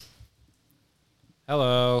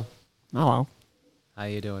Hello. Hello. How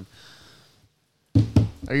you doing?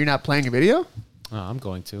 Are you not playing a video? Oh, I'm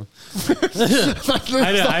going to.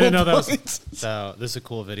 I didn't know that was... So, this is a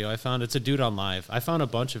cool video I found. It's a dude on live. I found a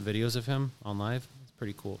bunch of videos of him on live. It's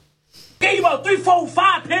pretty cool. Gave you about 3, 4,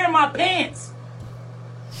 5 pair of my pants.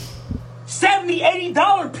 $70,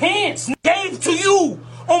 $80 pants. Gave to you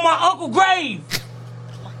on my uncle grave.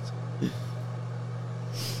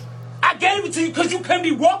 I gave it to you because you couldn't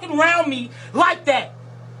be walking around me like that.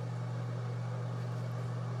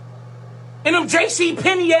 In them J.C.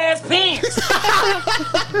 Penney ass pants.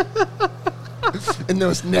 And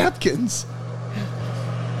those napkins.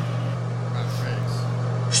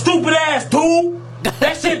 Stupid ass dude.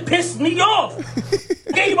 That shit pissed me off.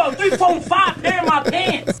 Gave you about 3, 4, 5 pair of my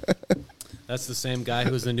pants. That's the same guy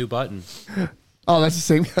who's the new button. Oh, that's the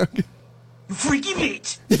same guy. You freaky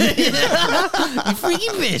bitch. You freaky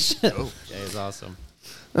bitch. Oh, Jay is awesome.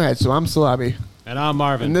 All right, so I'm Slobby. And I'm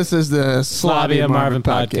Marvin. And this is the Slobby and Marvin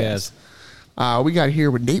podcast. We got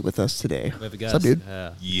here with Nate with us today. We have a guest. What's up, dude?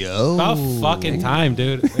 Yo. About fucking time,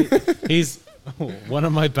 dude. He's one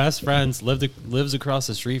of my best friends, lives across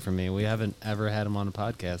the street from me. We haven't ever had him on a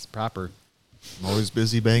podcast proper. I'm always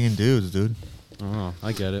busy banging dudes, dude. Oh,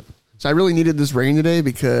 I get it. So I really needed this rain today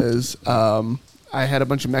because I had a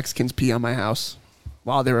bunch of Mexicans pee on my house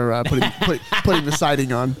while they were putting the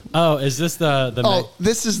siding on. Oh, is this the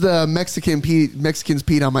this is the Mexicans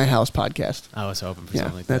peed on my house podcast. I was hoping for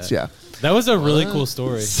something like that. Yeah. That was a really cool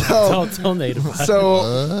story. So, tell Nate about it.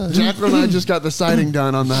 So Jacqueline and I just got the siding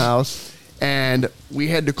done on the house, and we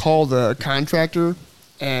had to call the contractor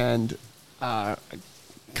and kind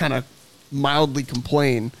of mildly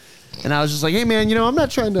complain. And I was just like, hey, man, I'm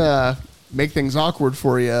not trying to make things awkward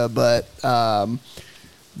for you, but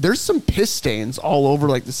there's some piss stains all over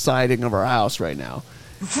like the siding of our house right now.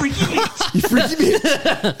 You freaky bitch. You freaky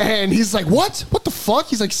bitch. And he's like, what? What the fuck?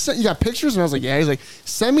 He's like, you got pictures? And I was like, yeah. He's like,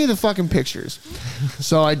 send me the fucking pictures.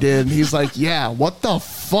 So I did. And he's like, yeah, what the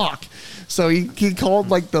fuck? So he called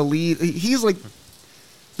like the lead. He's like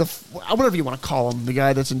whatever you want to call him, the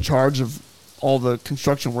guy that's in charge of all the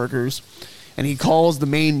construction workers. And he calls the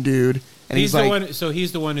main dude. And he's the like, one. So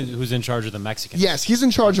he's the one who's in charge of the Mexicans. Yes, he's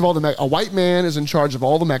in charge of all a white man is in charge of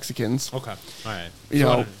all the Mexicans. Okay, all right.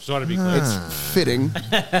 Just want to be clear. It's fitting.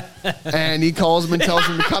 And he calls him and tells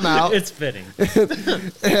him to come out. It's fitting.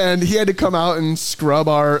 And he had to come out and scrub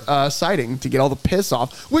our siding to get all the piss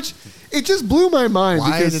off, which it just blew my mind.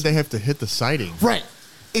 Why did they have to hit the siding? Right.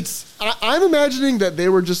 I'm imagining that they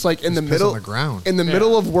were just like in the middle on the ground. In the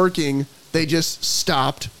middle of working, they just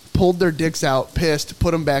stopped, pulled their dicks out, pissed,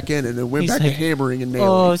 put them back in, and then went back to hammering and nailing.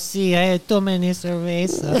 Oh, see, I had too many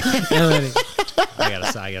cerveza. I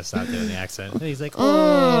gotta stop doing the accent. He's like,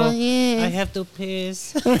 oh, yeah. I have to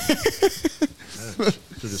piss. Should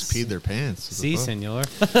just peed their pants. Si, senor.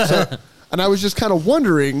 And I was just kind of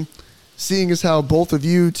wondering, seeing as how both of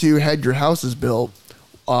you two had your houses built,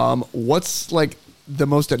 what's like the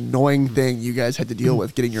most annoying thing you guys had to deal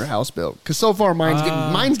with getting your house built? Because so far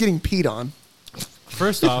mine's getting peed on.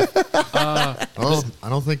 First off, I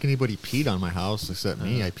don't think anybody peed on my house except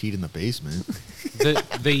me. I peed in the basement.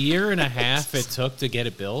 The year and a half it took to get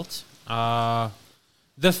it built,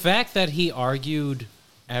 the fact that he argued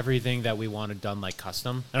everything that we wanted done like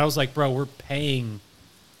custom, and I was like, bro, we're paying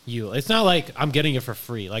you. It's not like I'm getting it for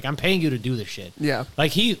free. Like, I'm paying you to do this shit. Yeah.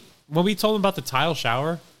 Like, when we told him about the tile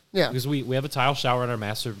shower, yeah, because we have a tile shower in our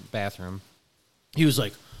master bathroom, he was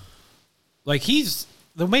like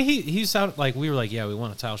the way he sounded, like, we were like, yeah, we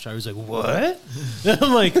want a tile shower. He was like, what? And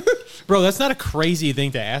I'm like, bro, that's not a crazy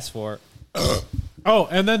thing to ask for. Oh,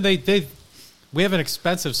 and then we have an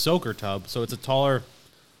expensive soaker tub, so it's a taller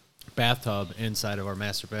bathtub inside of our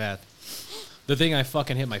master bath. The thing I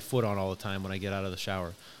fucking hit my foot on all the time when I get out of the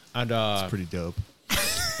shower. And it's pretty dope.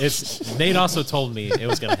 Nate also told me it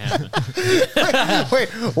was going to happen. Wait,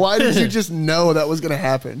 why did you just know that was going to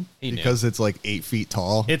happen? Because it's like 8 feet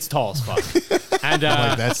tall. It's tall as fuck. And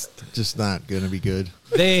like, that's just not going to be good.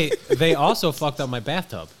 They also fucked up my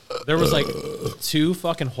bathtub. There was like 2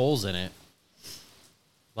 fucking holes in it.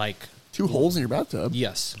 Like 2 holes in your bathtub?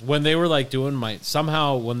 Yes. When they were like doing my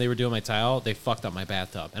tile, they fucked up my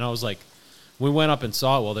bathtub. And I was like, we went up and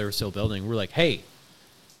saw it while they were still building. We were like, hey,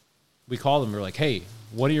 we called them. We were like, hey,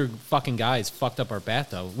 one of your fucking guys fucked up our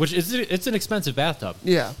bathtub, which it's an expensive bathtub.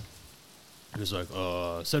 Yeah. He was like,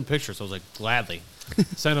 send pictures. I was like, gladly.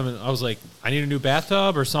 Send him. I was like, I need a new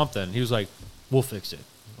bathtub or something. He was like, we'll fix it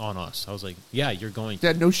on us. I was like, yeah, you're going to.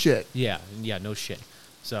 Yeah, no shit. Yeah, no shit.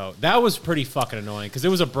 So that was pretty fucking annoying because it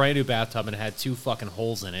was a brand new bathtub and it had 2 fucking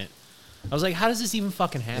holes in it. I was like, how does this even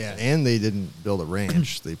fucking happen? Yeah, and they didn't build a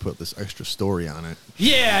ranch. They put this extra story on it.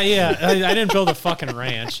 Yeah. I didn't build a fucking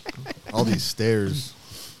ranch. All these stairs.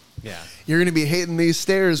 Yeah. You're going to be hating these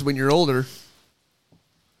stairs when you're older.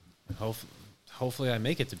 Hopefully I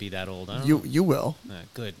make it to be that old. I don't know. You will.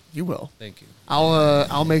 Good. You will. Thank you.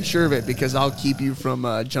 I'll make sure of it because I'll keep you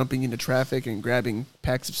from jumping into traffic and grabbing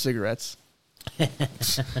packs of cigarettes. Get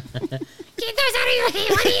those out of your hand.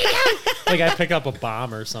 What are you doing? Like I pick up a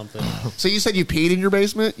bomb or something. So you said you peed in your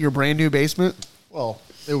basement, your brand new basement? Well,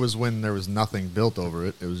 it was when there was nothing built over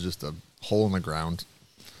it. It was just a hole in the ground.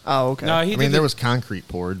 Oh, okay. No, There was concrete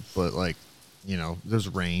poured, but there's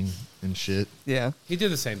rain and shit. Yeah. He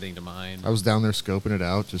did the same thing to mine. I was down there scoping it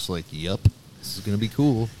out, just like, yep, this is gonna be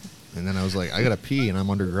cool. And then I was like, I gotta pee, and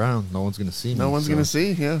I'm underground. No one's gonna see me. No one's going to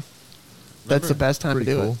see, yeah. That's the best time to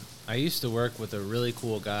Pretty do cool. it. I used to work with a really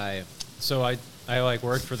cool guy. So I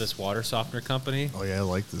worked for this water softener company Oh yeah, I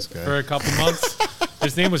like this guy. for a couple months.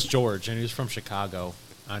 His name was George, and he was from Chicago.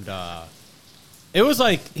 And it was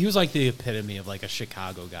like he was like the epitome of like a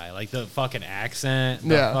Chicago guy, like the fucking accent,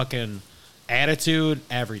 the fucking attitude,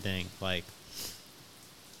 everything. Like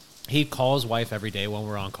he'd call his wife every day when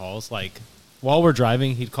we're on calls. Like while we're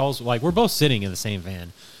driving, he'd call like we're both sitting in the same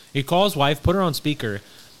van. He'd call his wife, put her on speaker,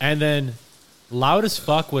 and then loud as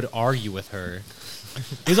fuck would argue with her.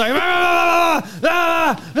 He's like,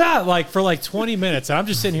 like for like 20 minutes. And I'm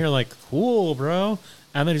just sitting here like, cool, bro.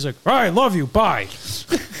 And then he's like, all right, love you, bye.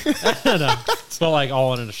 But like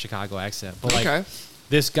all in a Chicago accent. But like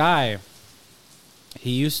this guy,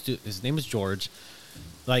 his name was George.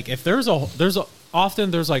 Like if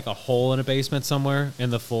often there's like a hole in a basement somewhere in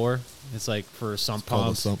the floor. It's like for a sump pump.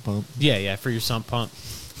 Called a sump pump. Yeah, for your sump pump.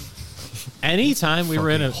 Anytime we were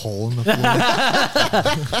in a hole in the floor.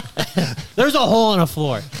 There's a hole in the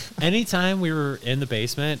floor. Anytime we were in the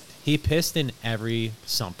basement, he pissed in every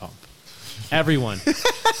sump pump. Everyone.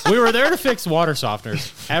 We were there to fix water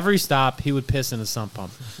softeners. Every stop, he would piss in the sump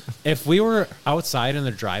pump. If we were outside in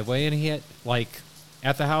the driveway and he had, like,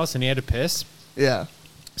 at the house and he had to piss. Yeah.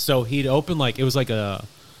 So he'd open, like, it was like the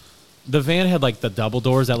van had, like, the double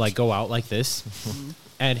doors that, like, go out like this.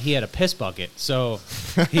 And he had a piss bucket. So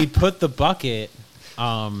he'd put the bucket,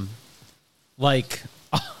 like,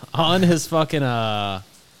 on his fucking,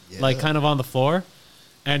 like, kind of on the floor.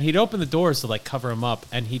 And he'd open the doors to, like, cover him up.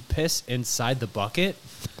 And he'd piss inside the bucket.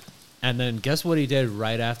 And then guess what he did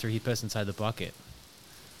right after he pissed inside the bucket?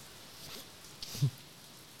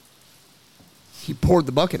 He poured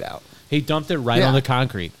the bucket out. He dumped it right on the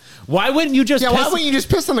concrete. Why wouldn't you just piss? Why wouldn't you just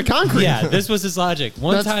piss on the concrete? Yeah, this was his logic.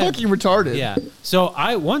 That's fucking retarded. Yeah. So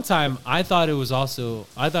one time I thought it was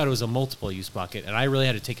a multiple use bucket, and I really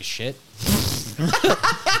had to take a shit.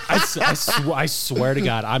 I swear to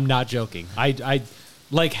God, I'm not joking. I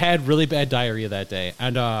like had really bad diarrhea that day,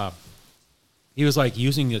 and he was like,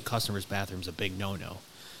 using the customer's bathroom is a big no-no.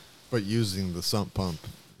 But using the sump pump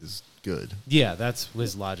is good. Yeah, that's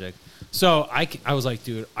his logic. So I was like,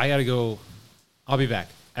 dude, I gotta go. I'll be back.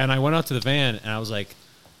 And I went out to the van, and I was like,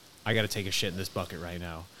 I got to take a shit in this bucket right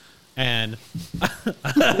now. And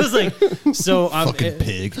I was like, so I'm... Fucking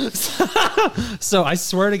pig. So I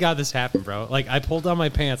swear to God this happened, bro. Like, I pulled down my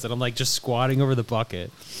pants, and I'm, like, just squatting over the bucket.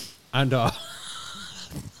 And, like,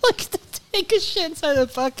 to take a shit inside the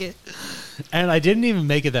bucket. And I didn't even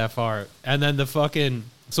make it that far. And then the fucking...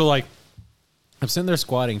 So, like, I'm sitting there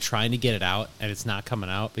squatting, trying to get it out, and it's not coming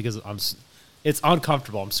out because it's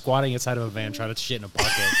uncomfortable. I'm squatting inside of a van trying to shit in a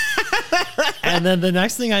bucket. And then the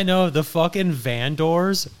next thing I know, the fucking van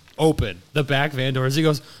doors open. The back van doors. He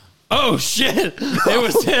goes, oh, shit. It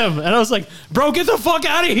was him. And I was like, bro, get the fuck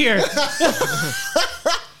out of here.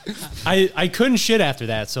 I couldn't shit after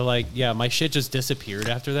that. So, like, yeah, my shit just disappeared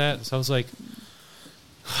after that. So I was like,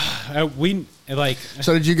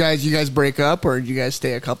 So did you guys break up, or did you guys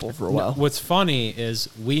stay a couple for a while? What's funny is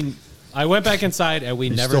I went back inside and we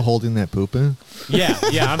You're never... still holding that poop in? Yeah,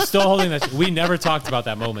 I'm still holding that. We never talked about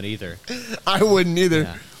that moment either. I wouldn't either.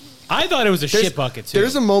 Yeah. I thought it was a shit bucket, too.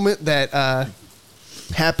 There's a moment that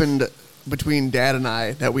happened between Dad and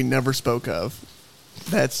I that we never spoke of.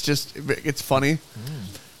 That's just... It's funny.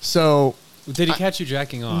 So... Did he catch you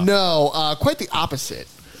jacking off? No, quite the opposite.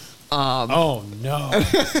 Oh, no.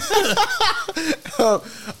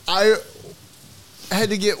 I had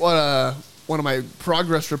to get one of my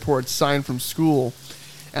progress reports signed from school,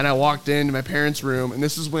 and I walked into my parents' room, and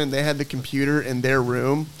this is when they had the computer in their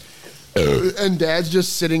room, and Dad's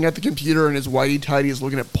just sitting at the computer in his whitey-tighties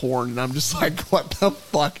looking at porn, and I'm just like, what the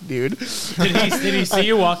fuck, dude? Did he see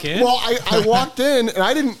you walk in? Well, I walked in, and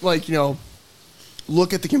I didn't,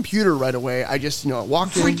 look at the computer right away. I just,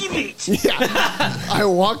 walked in. Freaky bitch. Yeah. I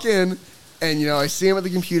walk in, And, you know, I see him at the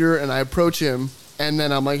computer, and I approach him, and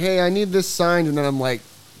then I'm like, hey, I need this signed. And then I'm like,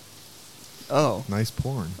 oh. Nice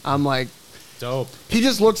porn. I'm like, Dope. he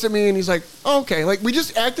just looks at me, and he's like, oh, okay. Like, we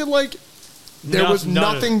just acted like there was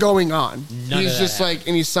nothing going on. He's just like,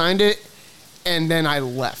 and he signed it, and then I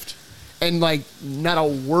left. And, like, not a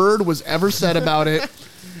word was ever said about it.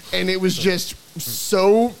 And it was just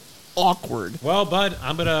so awkward. Well, bud,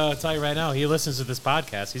 I'm going to tell you right now, he listens to this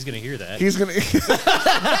podcast. He's going to hear that. He's going to...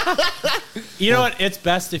 You know what? It's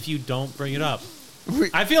best if you don't bring it up.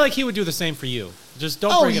 I feel like he would do the same for you. Just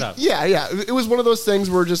don't bring it up. Yeah. It was one of those things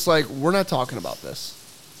where just like, we're not talking about this.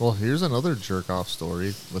 Well, here's another jerk-off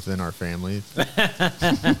story within our family.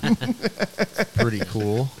 Pretty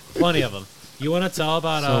cool. Plenty of them. You want to tell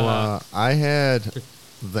about... So I had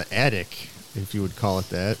the attic, if you would call it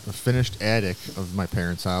that, a finished attic of my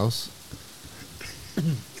parents' house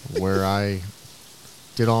where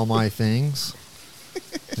did all my things.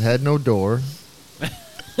 It had no door.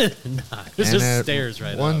 It's just stairs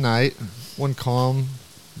right one up. night, one calm,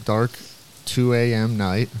 dark 2 a.m.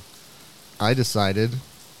 night, I decided,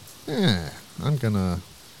 I'm going to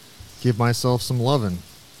give myself some loving.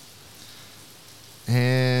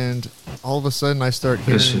 And all of a sudden, I start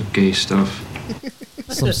hearing gay stuff.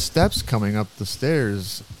 some steps coming up the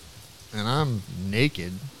stairs, and I'm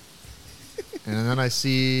naked. And then I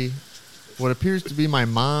see what appears to be my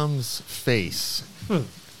mom's face.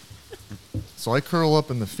 So I curl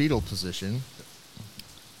up in the fetal position,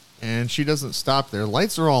 and she doesn't stop there.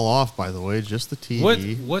 Lights are all off, by the way, just the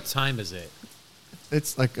TV. What time is it?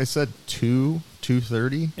 It's like I said,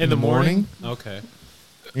 2:30 In the morning? morning. Okay.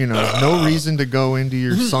 You know, no reason to go into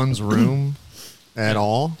your son's room at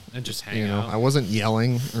all. And just hang You know, out. I wasn't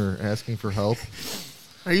yelling or asking for help.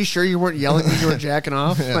 Are you sure you weren't yelling when you were jacking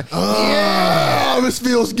off? Like, yeah, this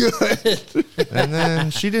feels good. And then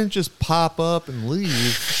she didn't just pop up and leave.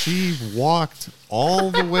 She walked all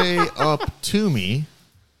the way up to me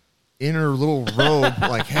in her little robe,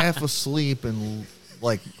 like half asleep, and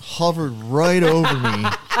like hovered right over me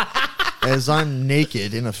as I'm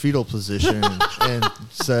naked in a fetal position and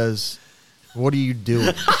says, "What are you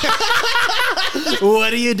doing?"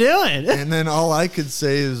 What are you doing? And then all I could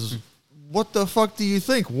say is, "What the fuck do you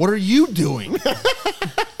think? What are you doing?"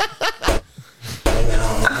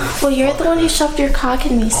 Well, you're the one who shoved your cock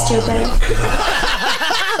in me, stupid.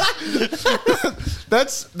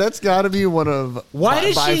 That's got to be one of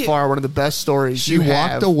by far one of the best stories. She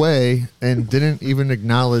walked away and didn't even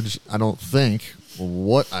acknowledge, I don't think,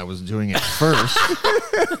 what I was doing at first.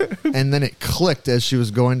 And then it clicked as she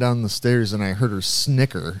was going down the stairs, and I heard her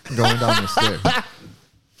snicker going down the stairs.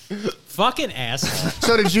 Fucking asshole.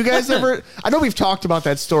 So did you guys ever? I know we've talked about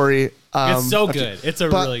that story. It's so good. It's a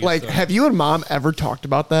but really good like, story. have you and Mom ever talked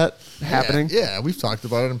about that happening? Yeah, we've talked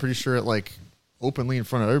about it. I'm pretty sure at like openly in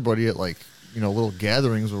front of everybody at like, you know, little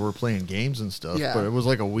gatherings where we're playing games and stuff. Yeah. But it was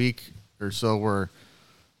like a week or so where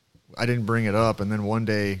I didn't bring it up, and then one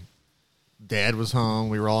day Dad was home.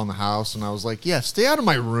 We were all in the house, and I was like, "Yeah, stay out of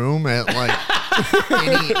my room at like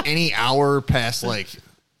any hour past like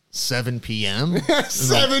 7 p.m.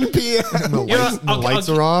 7 p.m. And the You know lights, what? the lights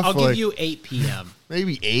are off. I'll like, give you 8 p.m.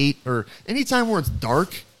 maybe 8 or anytime where it's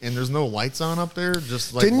dark and there's no lights on up there.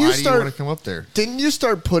 Just like, Didn't why you do you start- want to come up there? Didn't you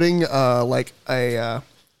start putting like a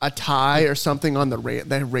tie or something on the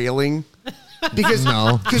railing? Because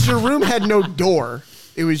No. because your room had no door.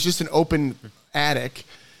 It was just an open attic.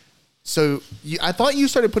 So I thought you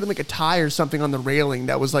started putting like a tie or something on the railing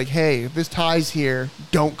that was like, "Hey, if this tie's here,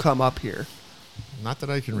 don't come up here." Not that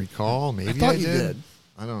I can recall. Maybe I thought you did. did.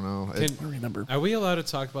 I don't know. Can- I don't remember. Are we allowed to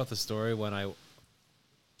talk about the story when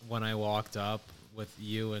I walked up with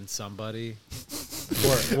you and somebody?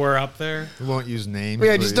 we're up there. We won't use names.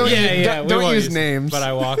 Yeah, just but don't- Yeah, don't we won't use names. But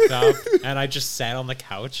I walked up and I just sat on the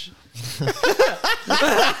couch.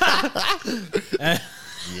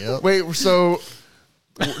 Yep. Wait, so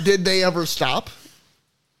did they ever stop?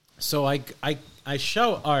 So I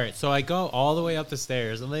show, all right, so I go all the way up the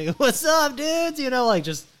stairs. I'm like, "What's up, dudes?" You know, like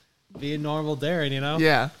just being normal Darren, you know?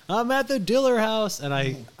 Yeah. I'm at the Diller house. And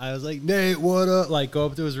I was like, "Nate, what up?" Like go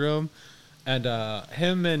up to his room. And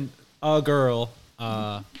him and a girl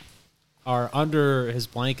are under his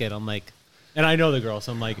blanket. I'm like, and I know the girl,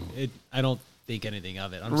 so I'm like, I don't think anything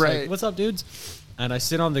of it. I'm just Right. like, "What's up, dudes?" And I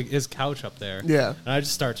sit on his couch up there. Yeah. And I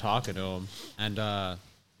just start talking to him. And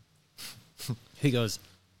he goes,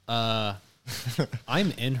 "I'm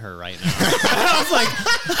in her right now." And I was like,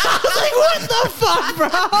 "What the fuck, bro?"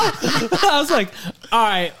 I was like, "All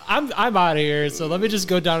right, I'm out of here. So let me just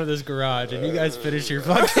go down to this garage and you guys finish your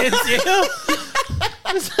fucking deal."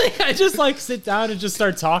 It's like I just like sit down and just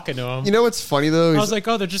start talking to him. You know what's funny though? I is was like,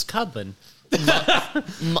 "Oh, they're just cuddling."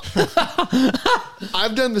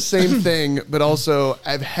 I've done the same thing, but also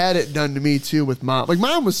I've had it done to me too with mom. Like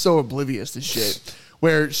mom was so oblivious to shit,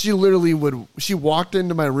 where she literally she walked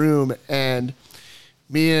into my room and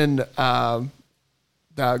me and the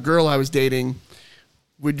girl I was dating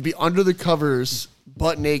would be under the covers,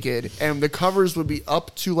 butt naked, and the covers would be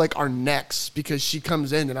up to like our necks because she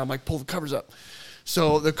comes in and I'm like, pull the covers up.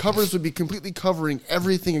 So the covers would be completely covering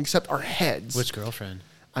everything except our heads. Which girlfriend?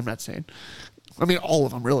 I'm not saying. I mean, all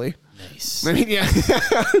of them, really. Nice. I mean, yeah.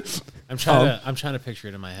 I'm trying to picture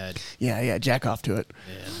it in my head. Yeah, jack off to it.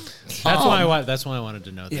 Yeah. That's why I wanted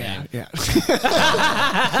to know the name. Yeah.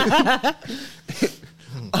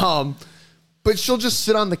 But she'll just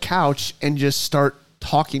sit on the couch and just start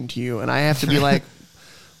talking to you, and I have to be like,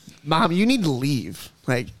 Mom, you need to leave.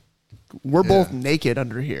 Like, we're both naked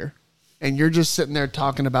under here, and you're just sitting there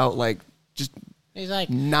talking about like just He's like,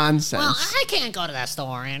 nonsense. well, I can't go to that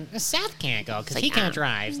store, and Seth can't go because he can't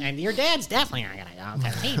drive, and your dad's definitely not gonna go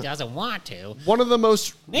because he doesn't want to. One of the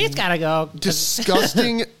most Nate's gotta go.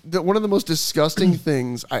 disgusting one of the most disgusting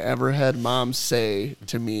things I ever had mom say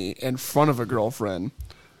to me in front of a girlfriend.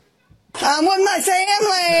 I'm with my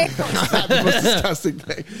family. Not the most disgusting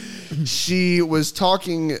thing. She was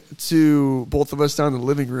talking to both of us down in the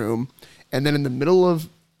living room, and then in the middle of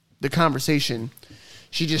the conversation,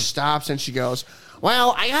 she just stops and she goes,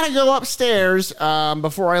 well, I got to go upstairs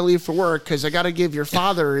before I leave for work because I got to give your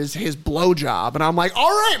father his blowjob. And I'm like,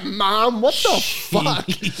 all right, Mom, what the fuck?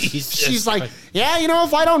 She's like, yeah,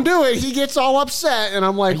 if I don't do it, he gets all upset. And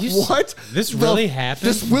I'm like, what? This really happened?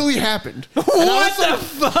 This really happened. What the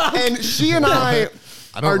fuck? And she and I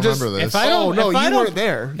don't remember this. If I don't, you weren't weren't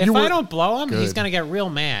there. If I don't blow him, he's going to get real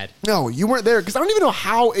mad. No, you weren't there because I don't even know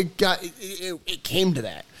how it came to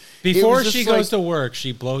that. Before she goes to work,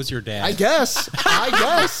 she blows your dad. I guess.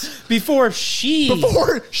 Before she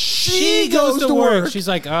goes to work, she's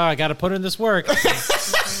like, oh, I got to put in this work. Put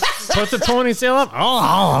the ponytail up.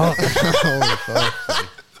 Oh.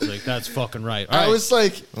 Like, that's fucking right. All right. I was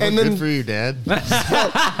like, and good then for you, Dad.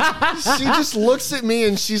 she just looks at me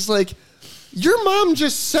and she's like, your mom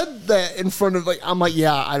just said that in front of I'm like,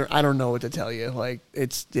 yeah, I don't know what to tell you. Like,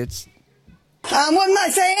 it's. I'm with my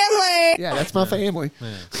family. Yeah, that's my family.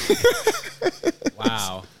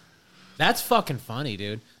 Wow. That's fucking funny,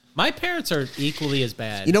 dude. My parents are equally as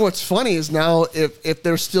bad. You know what's funny is now if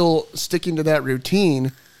they're still sticking to that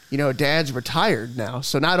routine, Dad's retired now.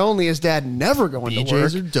 So not only is Dad never going to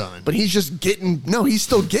work, are done. but he's just he's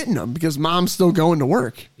still getting them because Mom's still going to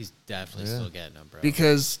work. He's definitely still getting them, bro.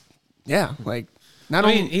 Because, like,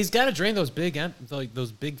 he's got to drain those big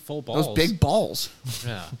full balls. Those big balls.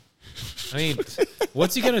 Yeah. I mean,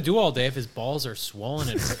 what's he gonna do all day if his balls are swollen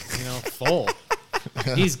and full?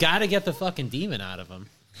 He's got to get the fucking demon out of him,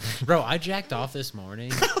 bro. I jacked off this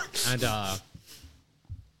morning, and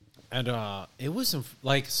it was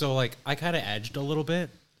I kind of edged a little bit.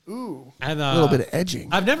 Ooh, and a little bit of edging.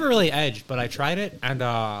 I've never really edged, but I tried it, and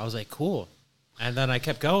I was like, cool, and then I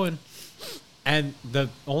kept going, and the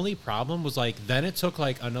only problem was then it took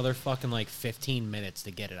another fucking 15 minutes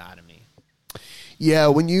to get it out of me. Yeah,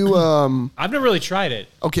 when you I've never really tried it.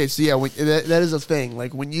 Okay, so yeah, that is a thing.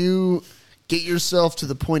 Like when you get yourself to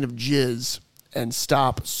the point of jizz and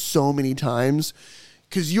stop so many times,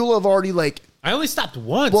 because you'll have already I only stopped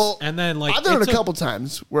once. Well, and then I've done it a couple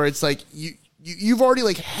times where it's you've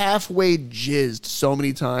already halfway jizzed so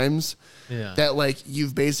many times that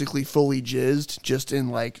you've basically fully jizzed just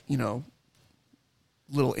in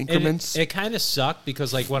little increments. It kind of sucked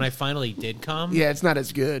because when I finally did come, yeah, it's not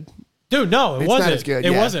as good. Dude, no, it wasn't. Not as good.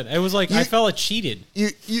 It wasn't. It was I felt cheated.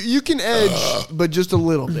 You can edge, but just a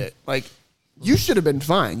little bit. You should have been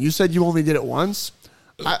fine. You said you only did it once.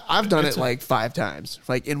 I've done it 5 times,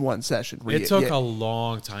 in one session. It took a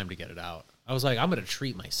long time to get it out. I was like, I'm gonna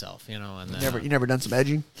treat myself, and then you never done some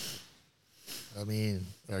edging. I mean,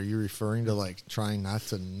 are you referring to trying not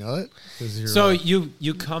to nut? So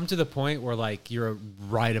you come to the point where you're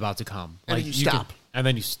right about to come, and you stop, and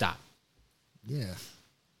then you stop. Yeah.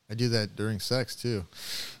 I do that during sex too.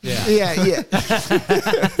 Yeah. Yeah.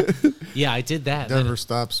 Yeah, I did that. Never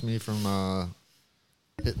stops me from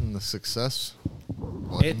hitting the success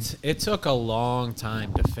button. It took a long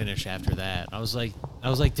time to finish after that. I was like,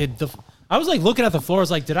 looking at the floor. I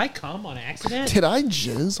was like, did I come on accident? Did I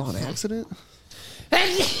jizz on accident?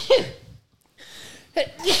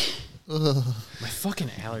 My fucking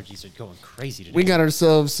allergies are going crazy today. We got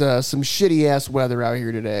ourselves some shitty ass weather out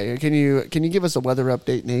here today. Can you give us a weather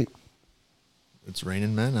update, Nate? It's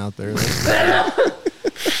raining men out there.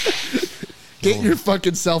 Get your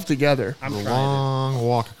fucking self together. I'm a long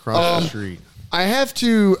walk across the street. I have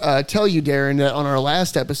to tell you, Darren, that on our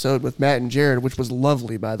last episode with Matt and Jared, which was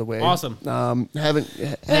lovely, by the way. Awesome. Haven't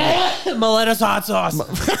Miletta's hot sauce.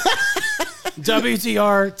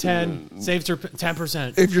 WTR 10 saves her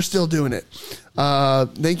 10%. if you're still doing it.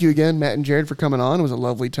 Thank you again, Matt and Jared, for coming on. It was a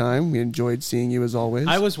lovely time. We enjoyed seeing you as always.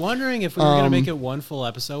 I was wondering if we were going to make it one full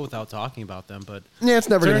episode without talking about them, but Yeah, it's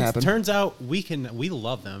never going to happen. Turns out we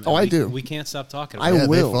love them. Oh, I do. We can't stop talking I about them.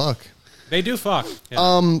 will. They fuck. They do fuck.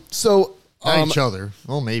 Yeah. So, Not each other.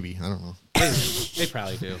 Well, maybe. I don't know. They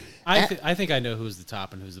probably do. I think I know who's the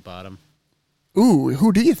top and who's the bottom. ooh,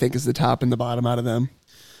 who do you think is the top and the bottom out of them?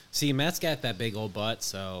 See, Matt's got that big old butt,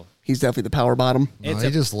 so He's definitely the power bottom. No, It's he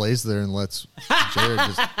a- just lays there and lets Jared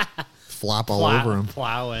just flop all over him.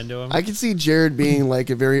 plow into him. I can see Jared being like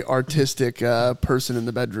a very artistic person in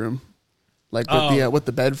the bedroom, like with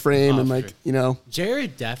the bed frame and for like sure. you know.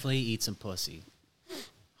 Jared definitely eats some pussy.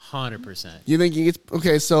 100%. You think he eats?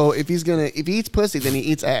 Okay, so if he eats pussy, then he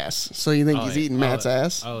eats ass. So you think he's eating Matt's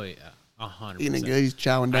ass? Oh yeah, 100%. Eating it good. He's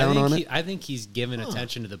chowing down on it. I think he's giving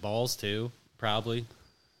attention to the balls too. Probably.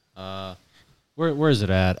 Where is it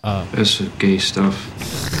at? That's gay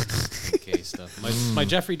stuff. Okay, stuff. My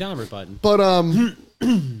Jeffrey Dahmer button. But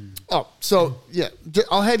so yeah,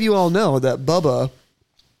 I'll have you all know that Bubba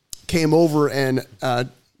came over and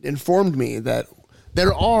informed me that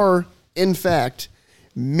there are, in fact,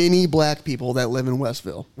 many black people that live in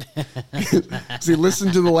Westville. So he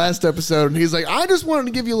listened to the last episode and he's like, I just wanted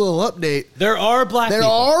to give you a little update. There are black There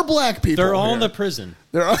people. are black people. They're all in here. the prison.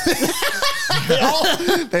 There are.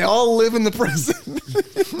 they all live in the prison.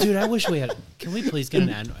 Dude, I wish we had. Can we please get an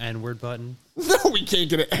N-word button? No, we can't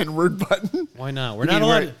get an N-word button. Why not? We're You not mean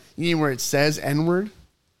allowed. where- You mean where it says N-word?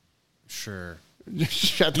 Sure.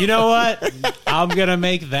 Shut the You know what? I'm gonna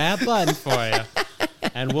make that button for you,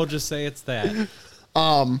 and we'll just say it's that.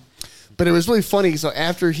 But it was really funny. So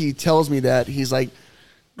after he tells me that, he's like,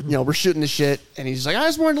 you know, we're shooting the shit. And he's like, I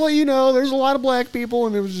just wanted to let you know there's a lot of black people.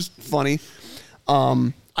 And it was just funny.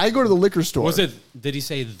 I go to the liquor store. Was it? Did he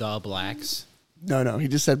say the blacks? No. He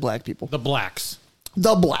just said black people. The blacks.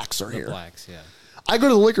 The blacks are The here. blacks. Yeah. I go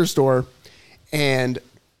to the liquor store and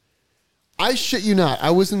I shit you not.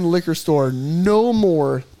 I was in the liquor store no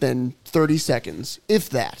more than 30 seconds, if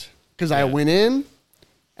that. Because I went in,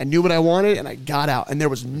 I knew what I wanted, and I got out. And there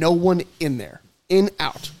was no one in there. In,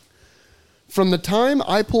 out. From the time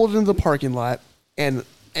I pulled into the parking lot and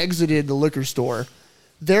exited the liquor store,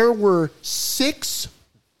 there were 6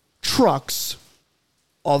 trucks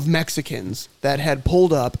of Mexicans that had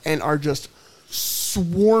pulled up and are just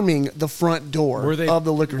swarming the front door of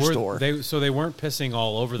the liquor store. So they weren't pissing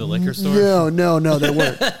all over the liquor store? No, they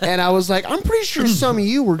weren't. And I was like, I'm pretty sure some of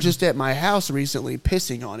you were just at my house recently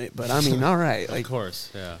pissing on it. But I mean, all right. Like, Of course,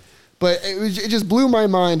 yeah. but it just blew my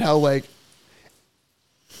mind how, like,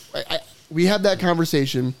 we had that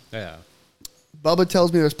conversation. Yeah. Bubba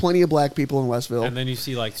tells me there's plenty of black people in Westville. And then you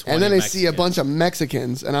see like 20 And then I see a Mexicans. bunch of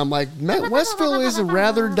Mexicans, and I'm like, Westville is a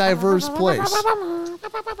rather diverse place.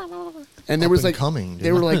 And there was like coming,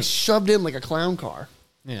 they were like shoved in like a clown car.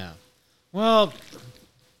 Yeah. Well,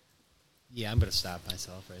 yeah, I'm going to stop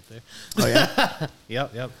myself right there. Oh yeah,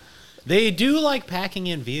 Yep. They do like packing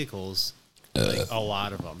in vehicles, like a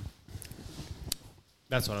lot of them.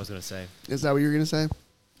 That's what I was going to say. is that what you were gonna say?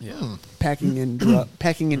 Yeah. Packing in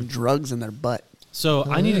drugs in their butt. So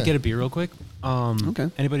I need to yeah. get a beer real quick. Okay.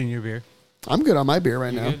 Anybody need a beer? I'm good on my beer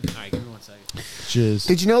right You now. good? All right, give me 1 second. Jizz.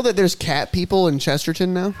 Did you know that there's cat people in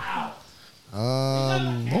Chesterton now?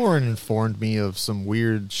 Lauren informed me of some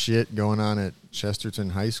weird shit going on at Chesterton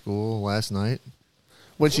High School last night.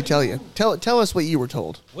 What'd she tell you? Tell us what you were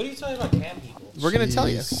told. What are you talking about cat people? We're gonna She tell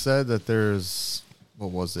you. said that there's,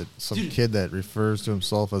 what was it? Some kid that refers to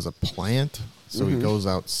himself as a plant. So he goes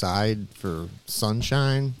outside for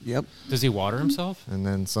sunshine. Yep. Does he water himself? And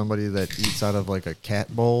then somebody that eats out of like a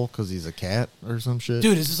cat bowl because he's a cat or some shit.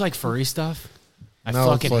 Dude, is this like furry stuff? I No,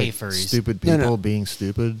 fucking it's like hate furries. Stupid No, people no. being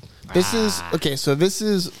stupid. This is okay. So this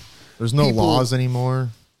is There's no People- laws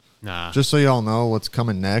anymore. Nah. Just so y'all know, what's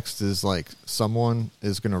coming next is like someone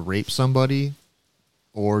is going to rape somebody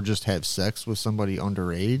or just have sex with somebody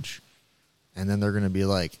underage. And then they're going to be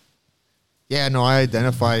like, yeah, no, I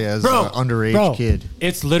identify as an underage kid.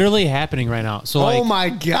 It's literally happening right now. So like, oh my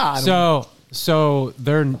god. So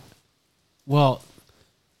they're, well,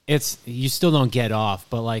 it's, you still don't get off,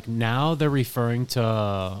 but like now they're referring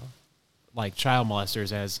to like child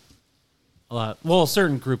molesters as, well, a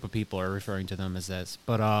certain group of people are referring to them as this,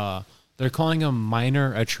 but they're calling them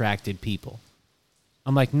minor attracted people.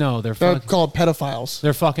 I'm like, no, they're They're fucking, called pedophiles.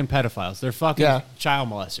 they're fucking pedophiles. They're fucking Yeah. child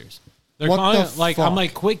molesters. They're What calling the it like fuck? I'm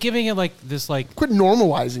like quit giving it like this like Quit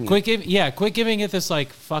normalizing it. quit giving it this like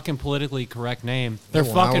fucking politically correct name. They're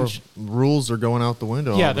Well, fucking our rules are going out the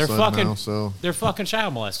window. yeah. all of a They're sudden fucking now, so they're fucking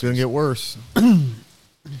child it's gonna molesters. get worse.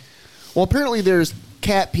 Well, apparently there's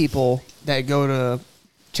cat people that go to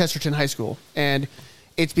Chesterton High School, and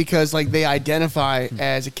it's because like they identify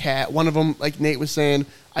as a cat. One of them, like Nate was saying,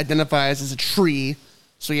 identifies as a tree,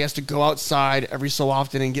 so he has to go outside every so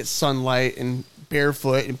often and get sunlight and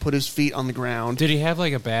barefoot and put his feet on the ground. Did he have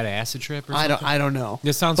like a bad acid trip or something? I don't know.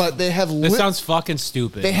 This sounds. But they have This sounds fucking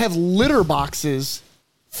stupid. they have litter boxes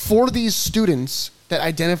for these students that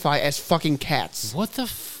identify as fucking cats What the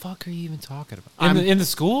fuck are you even talking about? In the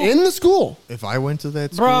school? in the school. If I went to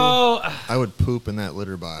that school, Bro, I would poop in that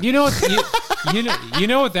litter box. you know what you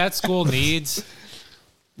know what that school needs?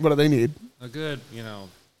 What do they need? A good, you know.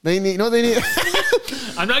 They need they need.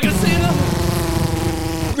 I'm not gonna say that.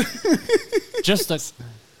 Just a.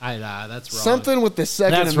 That's wrong. Something with the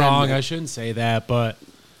Second That's Amendment. wrong. I shouldn't say that, but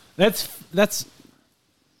that's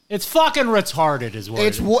it's fucking retarded, is what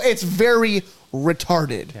It's very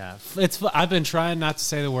retarded. Yeah, I've been trying not to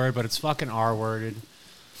say the word, but it's fucking R-worded.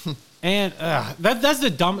 And that's the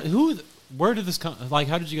dumb. Where did this come? Like,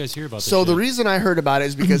 how did you guys hear about this? So the shit? reason I heard about it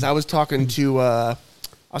is because I was talking to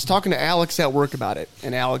Alex at work about it,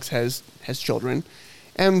 and Alex has children,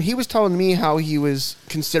 and he was telling me how he was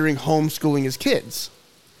considering homeschooling his kids.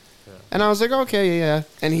 And I was like, okay, yeah.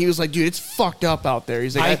 And he was like, dude, it's fucked up out there.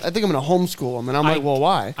 He's like, I think I'm going to homeschool them. And I'm like, well,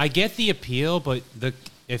 why? I get the appeal, but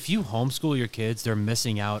if you homeschool your kids, they're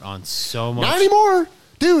missing out on so much. Not anymore.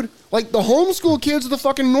 Dude, like the homeschool kids are the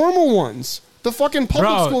fucking normal ones. The fucking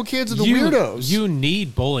public school kids are the weirdos. You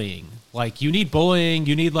need bullying. Like, you need bullying.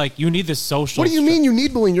 You need the social. What do you mean you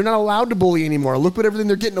need bullying? You're not allowed to bully anymore. Look at everything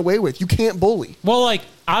they're getting away with. You can't bully. Well, like,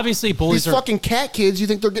 obviously bullies These are fucking cat kids, you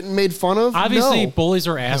think they're getting made fun of? obviously No. bullies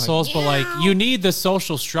are assholes, but like, you need the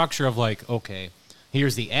social structure of like, okay,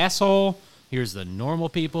 here's the asshole, here's the normal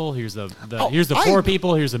people, here's the here's the poor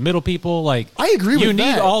people, here's the middle people. Like, I agree with you need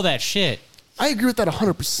that. all that shit. I agree with that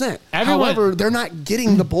 100%. Everyone- However, they're not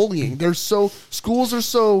getting the bullying. Schools are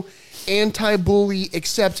so anti-bully,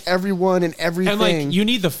 accept everyone and everything. And like, you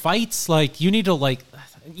need the fights. Like, you need to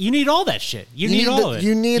you need all that shit. You need all of it.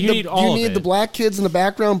 You need all of it. the black kids in the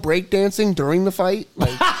background breakdancing during the fight.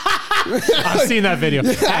 Like, I've seen that video.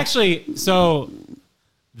 Actually, so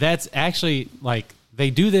that's actually like they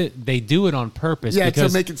do it on purpose. yeah,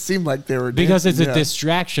 because to make it seem like they were because dancing, it's a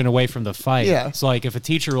distraction away from the fight. Yeah. So like if a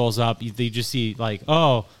teacher rolls up, they just see like,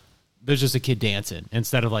 oh, there's just a kid dancing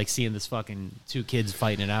instead of like seeing this fucking two kids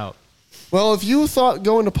fighting it out. Well, if you thought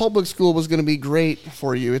going to public school was going to be great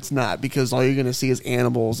for you, it's not, because all you're going to see is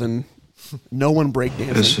animals and no one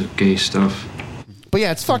breakdancing. This is gay stuff. But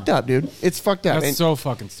yeah, it's fucked up, dude. It's fucked up. That's And so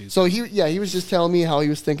fucking stupid. so he was just telling me how he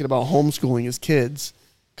was thinking about homeschooling his kids,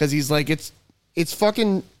 because he's like, it's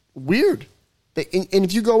fucking weird. And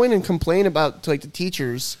if you go in and complain about to like the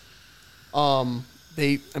teachers,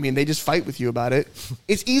 they just fight with you about it.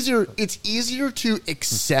 It's easier to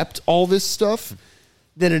accept all this stuff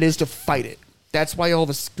than it is to fight it. That's why all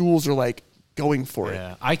the schools are like going for it.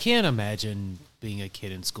 Yeah, I can't imagine being a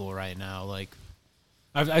kid in school right now. Like,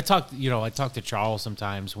 I talk to Charles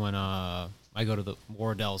sometimes when I go to the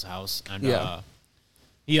Wardell's house, and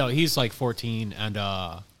he's like 14, and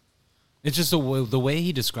it's just the way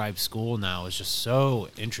he describes school now is just so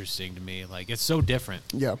interesting to me. Like, it's so different.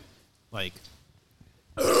 Yeah. Like,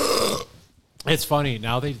 it's funny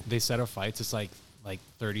now they set up fights. It's like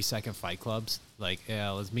 30-second fight clubs. Like, yeah,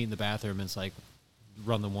 let's meet in the bathroom. And it's like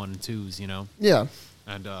run the 1 and 2s, you know. Yeah.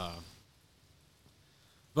 And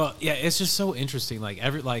but yeah, it's just so interesting. Like I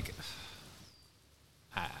don't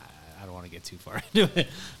want to get too far into it,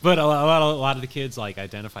 but a lot of the kids like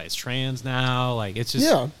identify as trans now. Like, it's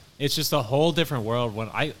just it's just a whole different world. When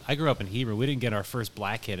I grew up in Hebron, we didn't get our first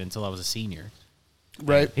black kid until I was a senior.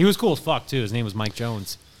 Right. He was cool as fuck too. His name was Mike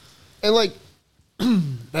Jones. And like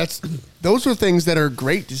those are things that are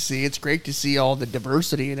great to see. It's great to see all the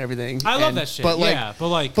diversity and everything. I love that shit. But the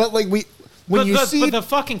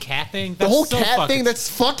fucking cat thing, the whole cat thing, that's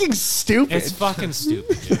fucking stupid. It's fucking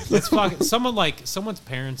stupid. Dude. It's fucking someone's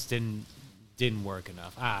parents didn't work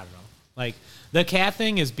enough. I don't know. Like, the cat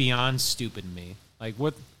thing is beyond stupid to me. Like,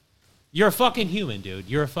 what? You're a fucking human, dude.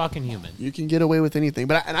 You're a fucking human. You can get away with anything.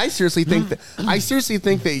 But I seriously think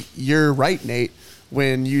that you're right, Nate,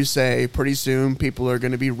 when you say pretty soon people are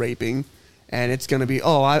going to be raping, and it's going to be,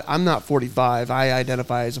 I'm not 45. I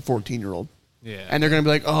identify as a 14-year-old. Yeah. And they're going to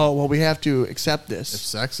be like, oh, well, we have to accept this. If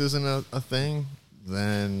sex isn't a thing,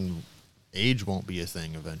 then age won't be a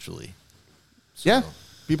thing eventually. So, Yeah.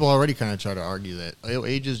 people already kind of try to argue that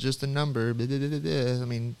age is just a number. Blah, blah, blah, blah. I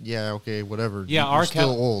mean, yeah, okay, whatever. Yeah, you're still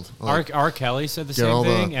old. Like, R. Kelly said the get same all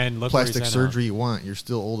thing, the and look where he's plastic at surgery you want. You're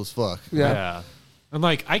still old as fuck. Yeah. And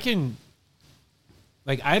like I don't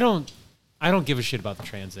give a shit about the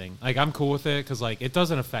trans thing. Like I'm cool with it because like it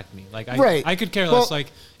doesn't affect me. Like I could care less. Like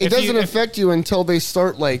it doesn't affect you until they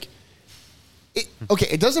start like.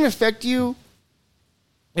 It doesn't affect you.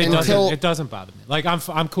 It doesn't bother me. Like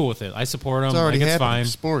I'm cool with it. I support them. It's already like, it's happening. fine.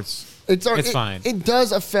 Sports. It's fine. It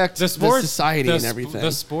does affect the society and everything.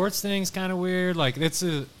 The sports thing's kind of weird. Like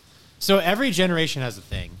so every generation has a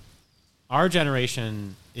thing. Our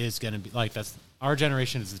generation is gonna be like our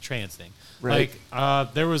generation is the trans thing. Right.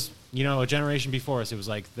 Like there was a generation before us. It was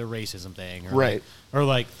like the racism thing, or right? Or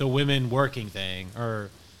like the women working thing, or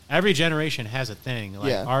every generation has a thing.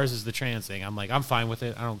 Like ours is the trans thing. I'm fine with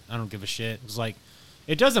it. I don't give a shit. It's like.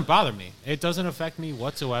 It doesn't bother me. It doesn't affect me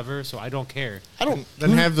whatsoever, so I don't care. Then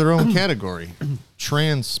have their own category.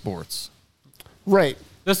 Trans sports. Right.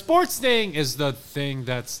 The sports thing is the thing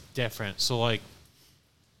that's different. So, like,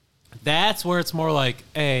 that's where it's more like,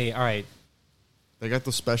 hey, all right. They got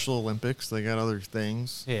the Special Olympics. They got other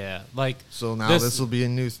things. Yeah. Like, so now this will be a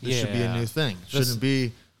new. This should be a new thing. Shouldn't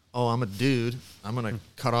be. Oh, I'm a dude. I'm gonna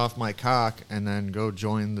cut off my cock and then go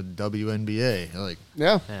join the WNBA. Like,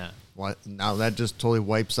 yeah. Why, now that just totally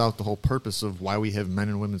wipes out the whole purpose of why we have men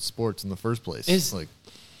and women's sports in the first place.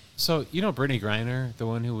 So Brittany Griner, the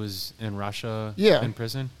one who was in Russia in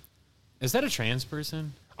prison, is that a trans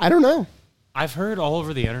person? I don't know. I've heard all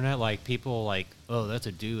over the internet like people like, oh, that's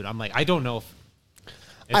a dude. I'm like, I don't know if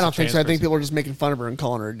I don't think so. I think people are just making fun of her and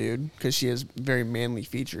calling her a dude because she has very manly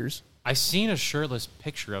features. I seen a shirtless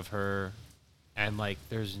picture of her, and like,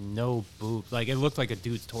 there's no boobs. Like, it looked like a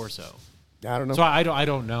dude's torso. I don't know. So I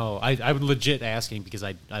don't know. I'm legit asking because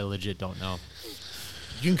I legit don't know.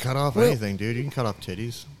 You can cut off anything, dude. You can cut off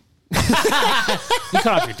titties. You cut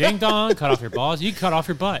off your ding dong, cut off your balls. You can cut off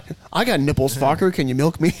your butt. I got nipples, fucker. Can you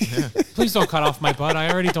milk me? Yeah. Please don't cut off my butt. I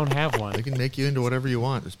already don't have one. They can make you into whatever you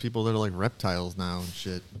want. There's people that are like reptiles now and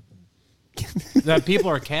shit. That people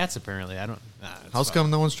are cats apparently. I don't. How's come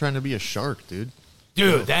no one's trying to be a shark, dude?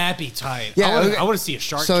 Dude, that'd be tight. Yeah, I want to see a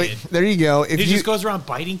shark kid. There you go. If he just goes around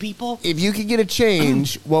biting people. If you could get a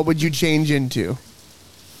change, what would you change into?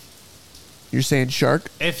 You're saying shark?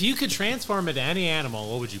 If you could transform into any animal,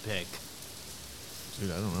 what would you pick?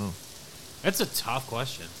 Dude, I don't know. That's a tough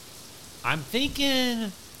question. I'm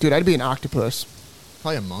thinking... Dude, I'd be an octopus.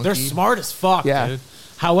 Probably a monkey. They're smart as fuck, dude.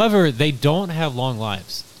 However, they don't have long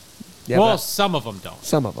lives. Yeah, well, some of them don't.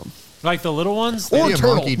 Some of them. Like the little ones? Or Maybe a a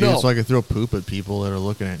turtle, monkey, dude, so I could throw poop at people that are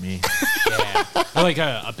looking at me. Yeah. Or like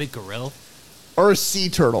a big gorilla. Or a sea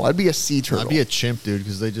turtle. I'd be a sea turtle. I'd be a chimp, dude,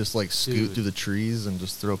 because they just like scoot through the trees and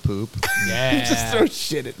just throw poop. Yeah. Just throw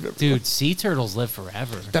shit at them. Dude, sea turtles live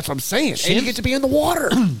forever. That's what I'm saying. And you get to be in the water.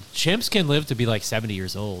 Chimps can live to be like 70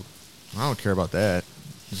 years old. I don't care about that.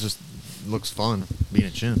 It just looks fun being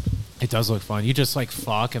a chimp. It does look fun. You just like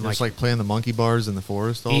fuck and Just like playing the monkey bars in the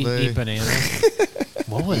forest all day. Eat bananas.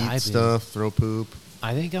 What would I be? Stuff, throw poop.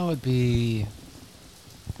 I think I would be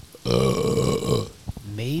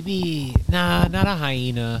maybe not a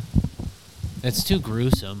hyena. It's too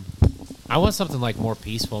gruesome. I want something like more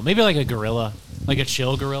peaceful. Maybe like a gorilla, like a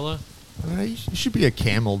chill gorilla. You should be a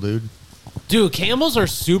camel, dude. Dude, camels are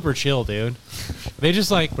super chill, dude. They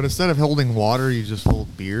just like. But instead of holding water, you just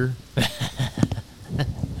hold beer.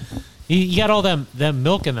 You got all them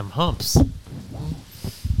milk and them humps.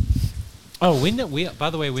 Oh, we by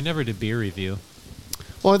the way, we never did beer review.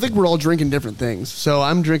 Well, I think we're all drinking different things. So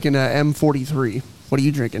I'm drinking a M43. What are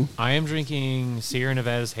you drinking? I am drinking Sierra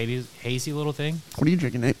Nevada's hazy little thing. What are you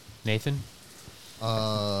drinking, Nate? Nathan?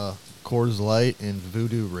 Coors Light and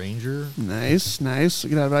Voodoo Ranger. Nice.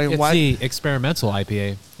 Look at that. It's the experimental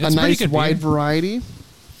IPA. It's a nice wide variety.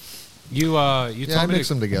 You I told me mix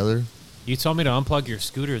them together. You told me to unplug your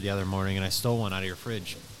scooter the other morning, and I stole one out of your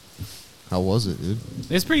fridge. How was it, dude?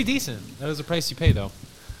 It's pretty decent. That was the price you pay, though.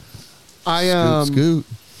 Scoot.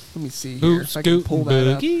 Let me see here. If I can pull that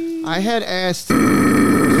up. I had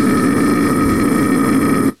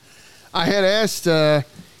asked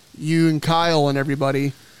you and Kyle and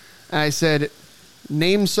everybody, and I said,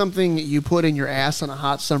 name something you put in your ass on a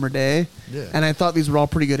hot summer day. Yeah. And I thought these were all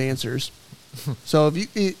pretty good answers. So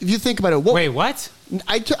if you think about it, wait, what?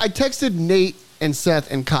 I texted Nate and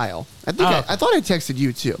Seth and Kyle. I thought I texted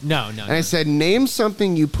you too. No. And I said, name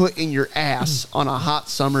something you put in your ass on a hot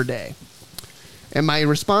summer day. And my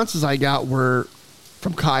responses I got were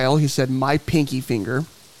from Kyle. He said, my pinky finger.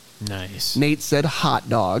 Nice. Nate said hot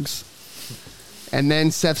dogs. And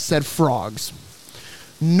then Seth said frogs.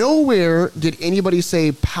 Nowhere did anybody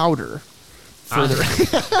say powder.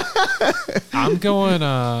 further. I'm going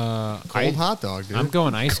Cold hot dog, dude. I'm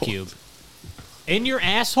going Ice Cube. In your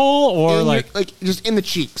asshole or like just in the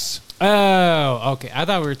cheeks. Oh, okay. I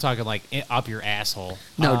thought we were talking like up your asshole.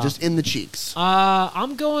 No, just in the cheeks.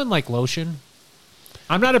 I'm going like lotion.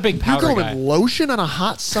 I'm not a big powder You're going guy. lotion on a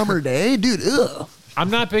hot summer day, dude. Ugh. I'm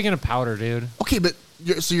not big into powder, dude. Okay, but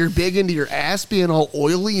you're big into your ass being all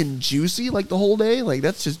oily and juicy like the whole day. Like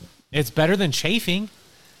that's just. It's better than chafing.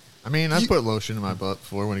 I mean, I put lotion in my butt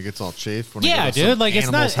before when it gets all chafed. When Yeah, I go to dude, some like, it's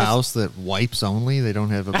animal's not- house that wipes only. They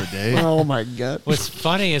don't have a bidet. Oh my god. What's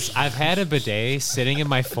funny is I've had a bidet sitting in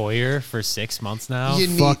my foyer for 6 months now. You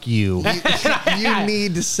need- Fuck you. You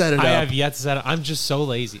need to set it I up. have yet to set it. I'm just so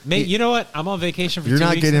lazy. Mate, you know what? I'm on vacation for You're 2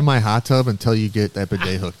 not weeks. getting in my hot tub until you get that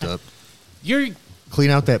bidet hooked up. You're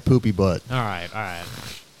Clean out that poopy butt. all right.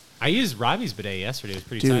 I used Robbie's bidet yesterday. It was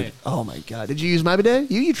pretty Dude, tight. oh my god. Did you use my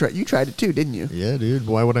bidet? You tried it too, didn't you? Yeah, dude.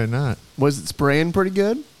 Why would I not? Was it spraying pretty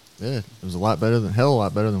good? Yeah, it was a lot better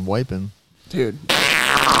than wiping. Dude.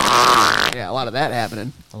 Yeah, a lot of that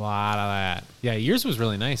happening. A lot of that. Yeah, yours was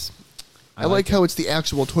really nice. I like how it's the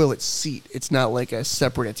actual toilet seat. It's not like a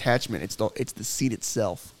separate attachment. It's the seat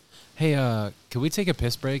itself. Hey, can we take a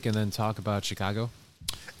piss break and then talk about Chicago?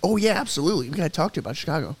 Oh yeah, absolutely. We gotta talk to you about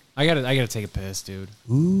Chicago. I gotta take a piss, dude.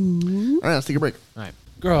 All right, let's take a break. All right,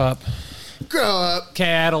 grow up. Grow up.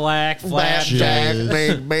 Cadillac, Flapjack, flapjack.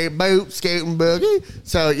 big, big boot, skating boogie.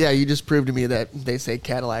 So yeah, you just proved to me that they say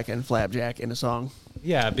Cadillac and flapjack in a song.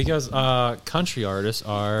 Yeah, because country artists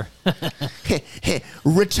are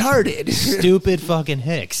Retarded. stupid fucking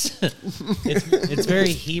hicks. it's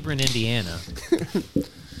very Hebron, Indiana.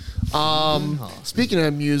 Speaking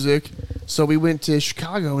of music, so we went to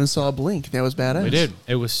Chicago and saw Blink. That was badass. We did.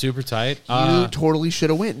 It was super tight. You totally should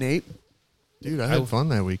have went, Nate. Dude, I had fun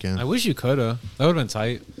that weekend. I wish you could have. That would have been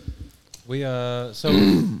tight. We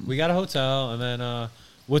we got a hotel, and then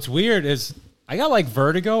what's weird is I got like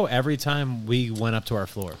vertigo every time we went up to our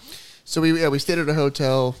floor. So we stayed at a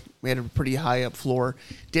hotel. We had a pretty high up floor.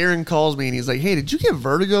 Darren calls me and he's like, "Hey, did you get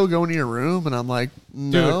vertigo going to your room?" And I'm like,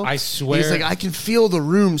 "No." Dude, I swear. He's like, "I can feel the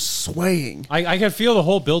room swaying." I could feel the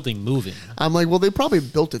whole building moving. I'm like, "Well, they probably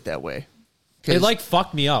built it that way." It like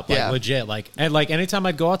fucked me up, like Yeah. legit. Like and like anytime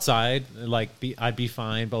I'd go outside, I'd be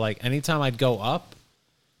fine. But like anytime I'd go up,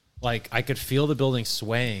 like I could feel the building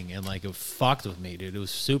swaying, and like it fucked with me, dude. It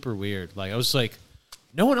was super weird. Like I was like,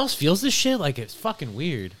 no one else feels this shit. Like it's fucking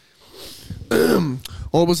weird.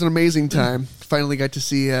 Well, it was an amazing time. Finally got to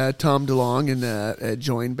see Tom DeLonge and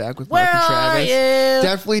join back with Mark and Travis.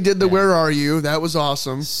 Definitely did the Where Are You? That was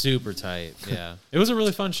awesome. Super tight. Yeah, it was a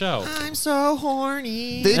really fun show. I'm so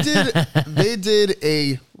horny. They did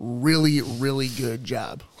a really, really good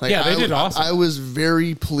job. Like, Yeah, they did awesome. I was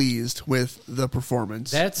very pleased with the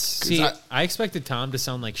performance. See, I expected Tom to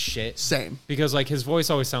sound like shit. Same. Because like his voice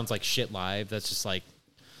always sounds like shit live. That's just like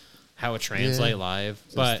how it translates live.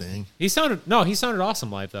 But thing. he sounded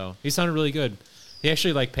awesome live though. He sounded really good. He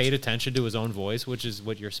actually like paid attention to his own voice, which is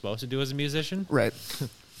what you're supposed to do as a musician. Right.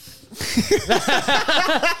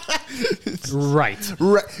 Right.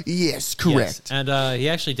 Yes, correct. Yes. And he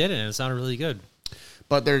actually did it, and it sounded really good.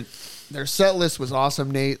 But their set list was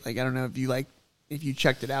awesome, Nate. Like, I don't know if you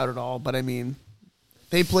checked it out at all, but I mean,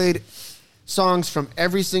 they played songs from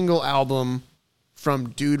every single album from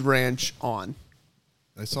Dude Ranch on.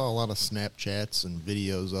 I saw a lot of Snapchats and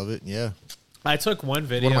videos of it. Yeah, I took one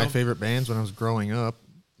video. one of my favorite bands when I was growing up.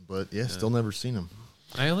 But yeah, still never seen them.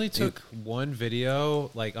 I only took one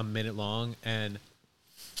video, like a minute long, and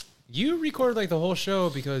you recorded like the whole show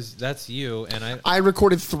because that's you. And I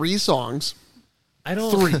recorded 3 songs. I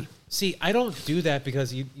don't 3. See, I don't do that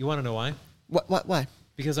because you want to know why? What? Why?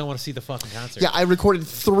 Because I want to see the fucking concert. Yeah, I recorded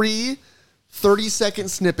 3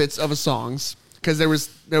 30-second snippets of a songs because there was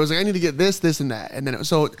like, I need to get this, and that, and then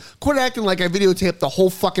so quit acting like I videotaped the whole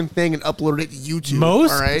fucking thing and uploaded it to YouTube.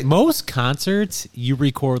 All right? Most concerts you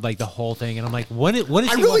record like the whole thing, and I'm like, what is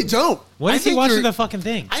I he really don't. When I is he think watching you're- the fucking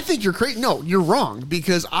thing? I think you're crazy. No, you're wrong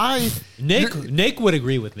because Nick would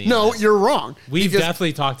agree with me. No, on this. you're wrong. We've because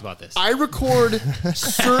definitely talked about this. I record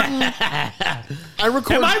certain. Am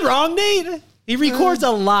I wrong, Nate? He records a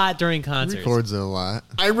lot during concerts. Records it a lot.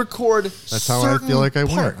 I record. That's how I feel like I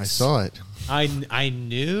went. I saw it. I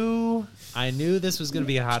knew this was going to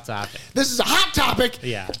be a hot topic. This is a hot topic.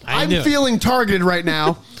 Yeah, I'm knew it. feeling targeted right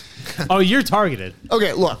now. Oh, you're targeted.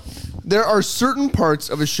 Okay, look. There are certain parts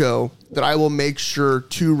of a show that I will make sure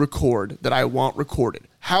to record that I want recorded.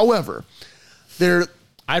 However,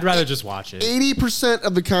 I'd rather just watch it. 80%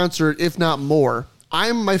 of the concert, if not more,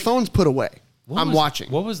 my phone's put away. I'm watching.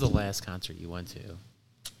 What was the last concert you went to?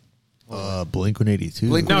 Blink-182.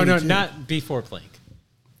 Blink- No, 182. not before Blink.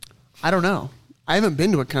 I don't know. I haven't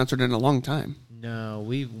been to a concert in a long time. No,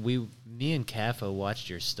 me and Kaffa watched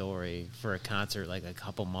your story for a concert like a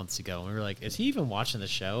couple months ago, and we were like, is he even watching the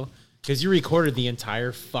show? Because you recorded the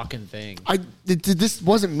entire fucking thing. This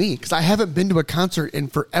wasn't me, because I haven't been to a concert in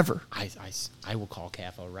forever. I will call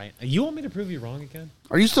Kaffa right. You want me to prove you wrong again?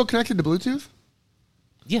 Are you still connected to Bluetooth?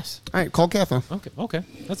 Yes. All right, call Kaffa. Okay,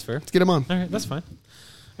 that's fair. Let's get him on. All right, that's fine.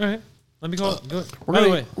 All right, let me call.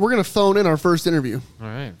 We're gonna phone in our first interview. All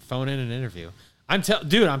right, phone in an interview. I'm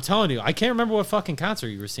telling you, I can't remember what fucking concert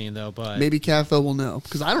you were seeing though, but maybe Kaffa will know,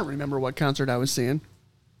 because I don't remember what concert I was seeing.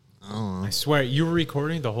 I swear you were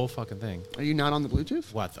recording the whole fucking thing. Are you not on the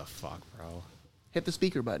Bluetooth? What the fuck, bro? Hit the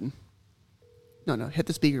speaker button. No, hit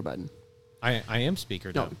the speaker button. I am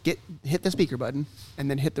speaker. No, hit the speaker button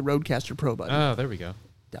and then hit the Rodecaster Pro button. Oh, there we go.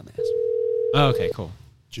 Dumbass. Oh, okay, cool.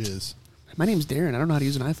 Jizz. My name's Darren. I don't know how to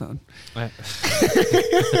use an iPhone.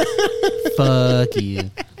 Fuck you.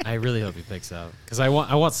 I really hope he picks up because I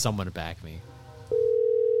want someone to back me.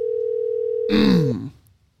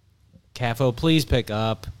 Cafo, please pick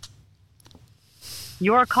up.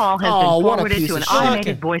 Your call has been forwarded to an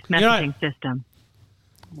automated voice messaging system.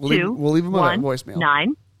 We'll leave him a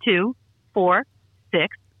voicemail.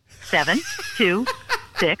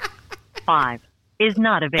 9246725 is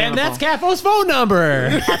not available. And that's Cafo's phone number.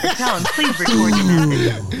 At the tone, please record your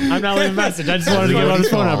message. I'm not leaving a message. I just wanted to give out his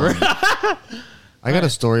phone number. I got a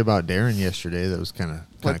story about Darren yesterday that was kind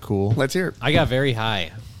of cool. Let's hear it. I got very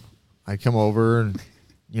high. I come over and,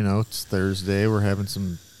 it's Thursday. We're having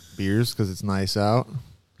some beers because it's nice out.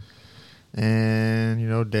 And,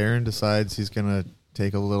 Darren decides he's going to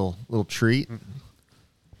take a little treat.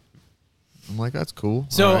 I'm like, that's cool.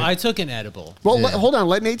 So right. I took an edible. Well, hold on.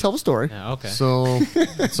 Let Nate tell the story. Yeah, okay. So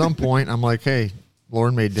at some point, I'm like, hey,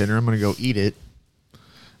 Lauren made dinner. I'm going to go eat it.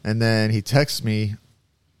 And then he texts me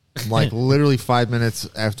like literally 5 minutes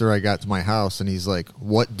after I got to my house. And he's like,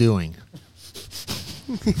 what doing?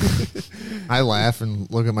 I laugh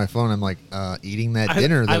and look at my phone. I'm like, eating that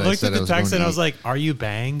dinner that I said I was going to eat. I looked at the text and I was like, are you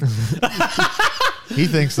banged? He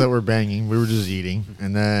thinks that we're banging. We were just eating.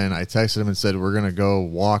 And then I texted him and said, we're going to go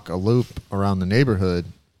walk a loop around the neighborhood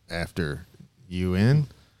after you in.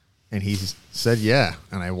 And he said, yeah.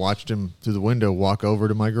 And I watched him through the window walk over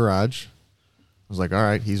to my garage. I was like, all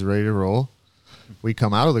right, he's ready to roll. We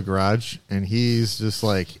come out of the garage, and he's just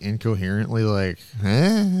like incoherently like,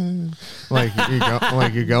 like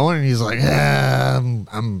you're going, and he's like, I'm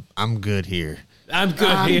good here. I'm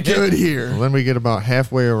good here. Well, then we get about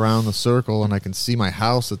halfway around the circle, and I can see my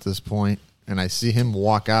house at this point, and I see him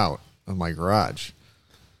walk out of my garage.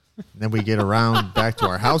 And then we get around back to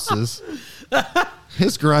our houses.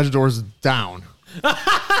 His garage door's down,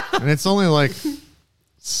 and it's only like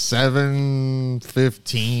 7:15,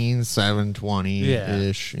 7:20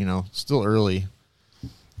 ish. Still early.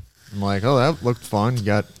 I'm like, oh, that looked fun.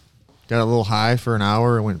 Got a little high for an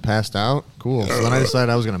hour and went passed out. Cool. So then I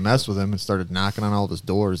decided I was going to mess with him and started knocking on all of his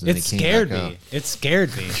doors. And it scared me. It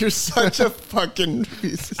scared me. You're such a fucking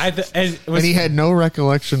piece. And he had no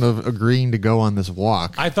recollection of agreeing to go on this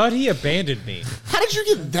walk. I thought he abandoned me. How did you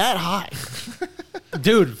get that high?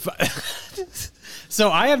 Dude.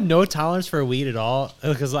 So I have no tolerance for weed at all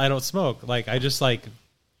because I don't smoke. Like, I just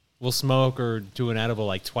will smoke or do an edible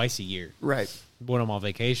like twice a year. Right. When I'm on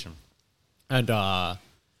vacation. And,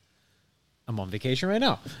 I'm on vacation right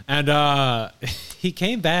now. And he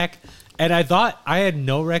came back, and I thought I had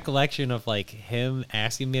no recollection of like him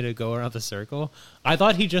asking me to go around the circle. I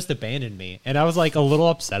thought he just abandoned me, and I was like a little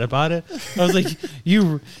upset about it. I was like,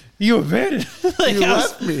 "You abandoned like, you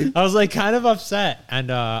left me." I was like kind of upset,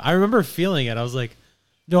 and I remember feeling it. I was like,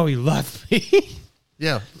 "No, he left me."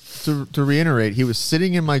 Yeah. To reiterate, he was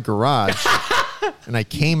sitting in my garage. And I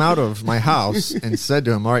came out of my house and said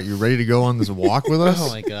to him, all right, you ready to go on this walk with us? Oh,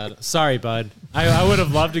 my God. Sorry, bud. I would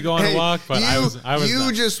have loved to go on a walk, but I was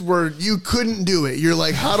you couldn't do it. You're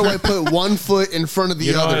like, how do I put one foot in front of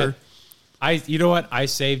the other? You know what? I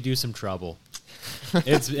saved you some trouble.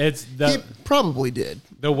 He probably did.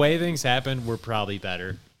 The way things happened were probably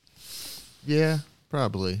better. Yeah,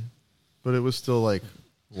 probably. But it was still like,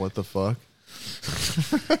 what the fuck?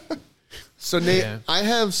 So, Nate, I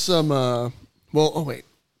have some... wait.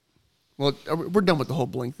 Well, we're done with the whole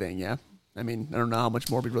Blink thing, yeah? I mean, I don't know how much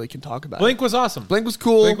more we really can talk about. Blink was awesome. Blink was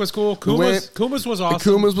cool. Kuma's was awesome.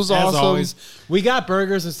 Kuma's was awesome. As always. We got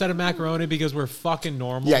burgers instead of macaroni because we're fucking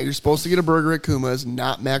normal. Yeah, you're supposed to get a burger at Kuma's,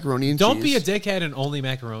 not macaroni and cheese. Don't be a dickhead and only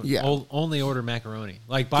macaroni. Yeah. Only order macaroni.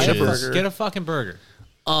 Like, buy a burger. Get a fucking burger.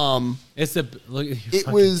 It's a look. It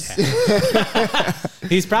was.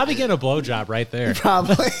 He's probably getting a blowjob right there.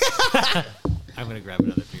 Probably. I'm gonna grab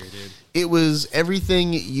another beer, dude. It was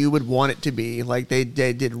everything you would want it to be. Like they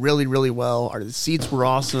did really, really well. The seats were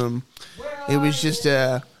awesome. It was just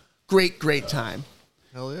a great time.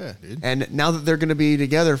 Hell yeah, dude. And now that they're going to be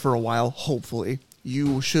together for a while, hopefully,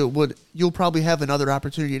 you'll probably have another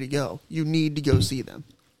opportunity to go. You need to go see them.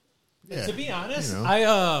 Yeah, to be honest,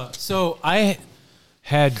 I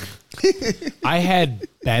had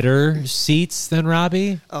better seats than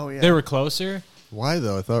Robbie. Oh yeah, they were closer. Why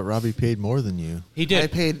though? I thought Robbie paid more than you. He did. I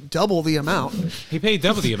paid double the amount. He paid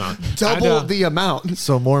double the amount. Double the amount.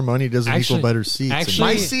 So more money doesn't equal better seats. Actually,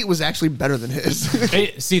 my seat was actually better than his.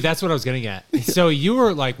 See, that's what I was getting at. So you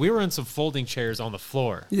were like, we were in some folding chairs on the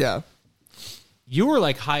floor. Yeah. You were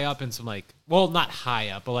like high up in some not high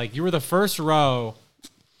up, but like you were the first row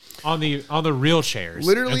on the real chairs,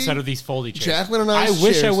 literally, instead of these folding chairs. Jacqueline and I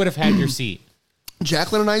wish I would have had your seat.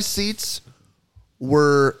 Jacqueline and I's seats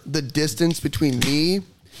were the distance between me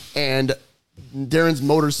and Darren's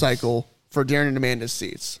motorcycle for Darren and Amanda's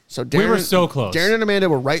seats. So we were so close. Darren and Amanda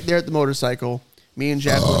were right there at the motorcycle. Me and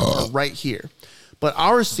Jacqueline were right here. But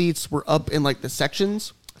our seats were up in like the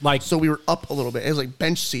sections. So we were up a little bit. It was like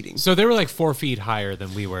bench seating. So they were like 4 feet higher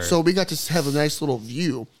than we were. So we got to have a nice little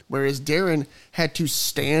view, whereas Darren had to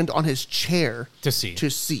stand on his chair to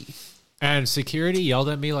see. And security yelled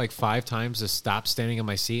at me like 5 times to stop standing on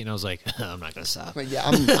my seat, and I was like, I'm not going to stop. Like, yeah,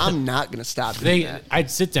 I'm not going to stop doing that.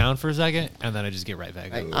 I'd sit down for a second, and then I'd just get right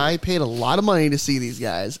back up. I paid a lot of money to see these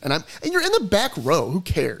guys, and you're in the back row. Who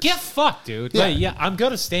cares? Get fucked, dude. Yeah, I'm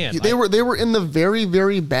going to stand. They were in the very,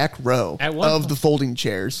 very back row of the folding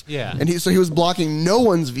chairs. Yeah. And he was blocking no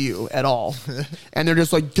one's view at all. And they're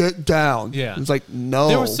just like, get down. Yeah. It's like, no.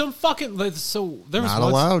 There was some fucking... there was not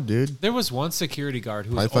allowed, dude. There was one security guard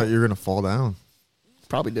who was... I thought you were going to fall down.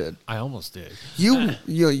 Probably did. I almost did. You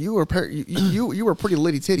were pretty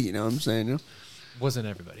litty titty. You know what I'm saying? You know? Wasn't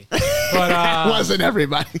everybody, but wasn't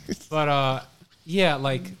everybody. But yeah,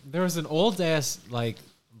 like there was an old ass like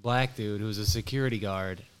black dude who was a security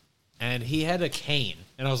guard, and he had a cane,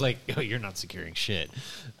 and I was like, "Oh, you're not securing shit."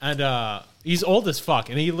 And he's old as fuck,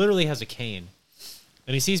 and he literally has a cane.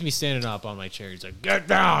 And he sees me standing up on my chair. He's like, get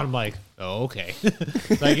down. I'm like, oh, okay.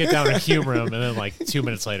 So I get down and humor him. And then like 2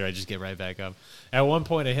 minutes later, I just get right back up. At one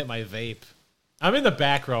point, I hit my vape. I'm in the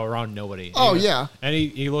back row around nobody. Oh, yeah. And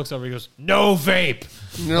he looks over. He goes, no vape.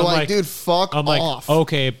 And you're like, dude, fuck I'm off. Like,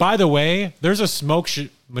 okay, by the way, there's a smoke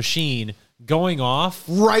machine going off.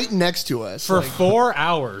 Right next to us. For 4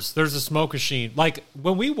 hours, there's a smoke machine. Like,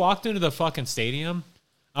 when we walked into the fucking stadium,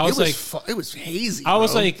 I was like... it was hazy, I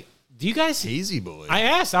was like... Do you guys hazy boy? I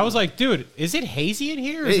asked. I was like, dude, is it hazy in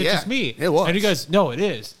here? Or is it just me? It was. And you guys, no, it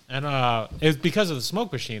is. And it's because of the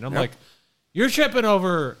smoke machine. I'm like, you're tripping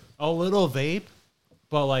over a little vape,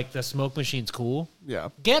 but like the smoke machine's cool. Yeah.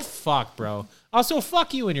 Get fucked, bro. Also,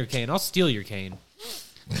 fuck you and your cane. I'll steal your cane.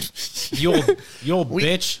 you old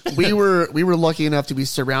bitch. we were lucky enough to be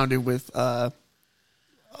surrounded with a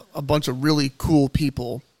bunch of really cool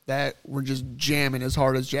people that were just jamming as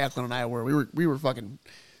hard as Jacqueline and I were. We were fucking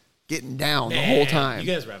getting down the whole time. You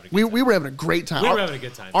guys were having a good time. We were having a great time. We were having a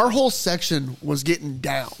good time. Our whole section was getting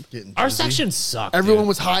down. Our section sucked. Everyone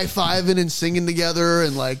was high-fiving and singing together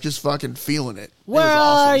and like just fucking feeling it. Where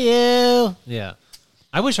are you? Yeah.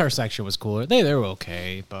 I wish our section was cooler. They were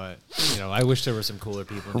okay, but I wish there were some cooler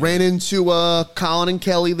people. Ran into Colin and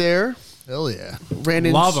Kelly there. Hell yeah.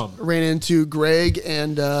 Love them. Ran into Greg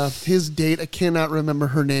and his date. I cannot remember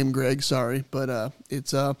her name, Greg. Sorry. But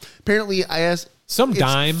it's apparently I asked.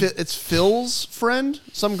 It's Phil's friend.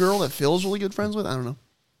 Some girl that Phil's really good friends with. I don't know.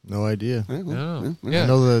 No idea. Yeah. I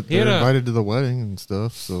know that they're invited to the wedding and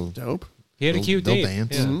stuff. So dope. He had a cute date. They'll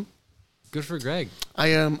dance. Yeah. Mm-hmm. Good for Greg.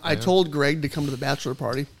 I told Greg to come to the bachelor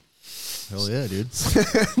party. Hell yeah, dude.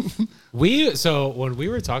 So when we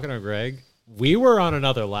were talking to Greg, we were on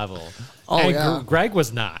another level. Oh, and yeah. Greg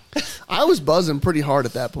was not. I was buzzing pretty hard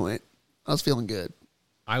at that point. I was feeling good.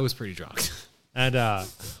 I was pretty drunk. And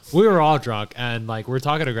we were all drunk, and like we're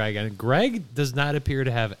talking to Greg, and Greg does not appear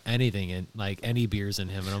to have anything in like any beers in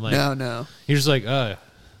him. And I'm like, no. He's just like,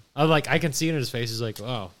 I'm like, I can see it in his face. He's like,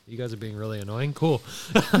 oh, you guys are being really annoying. Cool.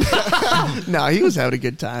 No, he was having a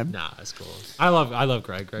good time. Nah, that's cool. I love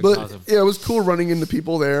Greg. Greg's but awesome. Yeah, it was cool running into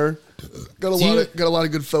people there. Got a lot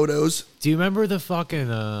of good photos. Do you remember the fucking?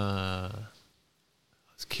 I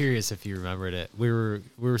was curious if you remembered it. We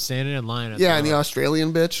were standing in line. At and the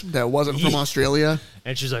Australian bitch that wasn't from Australia.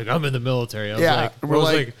 And she's like, I'm in the military. Yeah,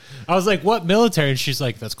 I was like, what military? And she's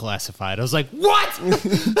like, that's classified. I was like, what?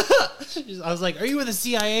 I was like, are you in the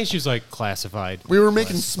CIA? She was like, classified. We were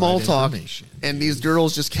making small talk, and these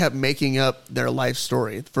girls just kept making up their life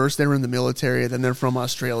story. First they were in the military, then they're from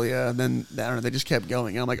Australia, and then I don't know, they just kept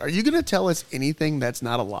going. I'm like, are you going to tell us anything that's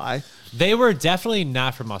not a lie? They were definitely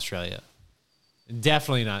not from Australia.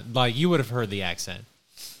 Definitely not. Like, you would have heard the accent.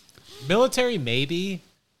 Military, maybe.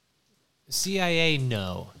 CIA,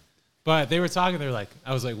 no. But they were talking, they were like,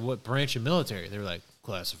 I was like, what branch of military? They were like,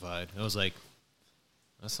 classified. I was like,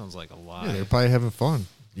 that sounds like a lie. Yeah, they're probably having fun.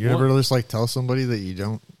 You ever just like tell somebody that you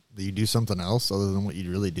do something else other than what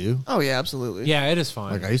you really do? Oh yeah, absolutely. Yeah, it is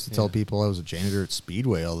fun. Like I used to tell people I was a janitor at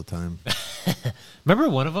Speedway all the time. Remember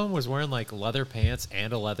one of them was wearing like leather pants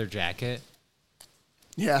and a leather jacket?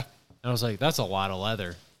 Yeah. And I was like, that's a lot of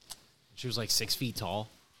leather. She was like 6 feet tall.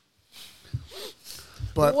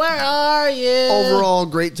 But where are you? Overall,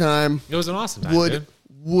 great time. It was an awesome time.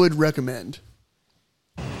 Would recommend.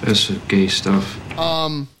 That's gay stuff.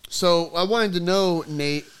 So I wanted to know,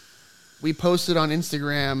 Nate, we posted on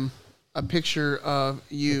Instagram a picture of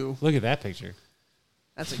you. Look at that picture.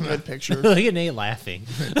 That's a good picture. Look at Nate laughing.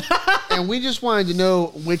 And we just wanted to know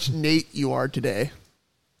which Nate you are today.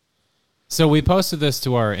 So we posted this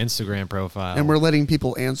to our Instagram profile. And we're letting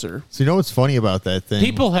people answer. So you know what's funny about that thing?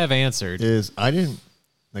 People have answered. Is I didn't,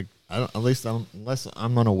 like, I don't, at least unless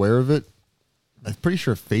I'm unaware of it, I'm pretty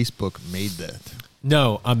sure Facebook made that.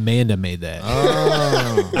 No, Amanda made that.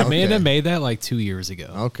 Oh, okay. Amanda made that like 2 years ago.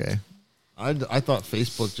 Okay. I thought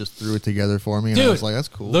Facebook just threw it together for me, and Dude, I was like, that's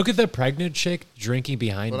cool. Look at the pregnant chick drinking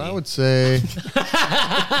behind me. But I would say...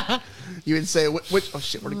 You would say, which... Oh,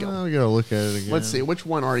 shit, where'd it go? We got to look at it again. Let's see. Which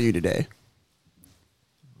one are you today?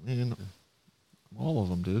 Man, all of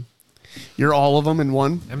them, dude. You're all of them in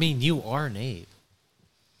one? I mean, you are Nate.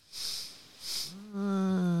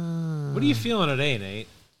 What are you feeling today, Nate?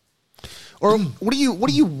 Or what do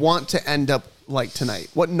you want to end up like tonight?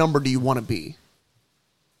 What number do you want to be?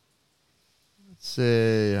 Let's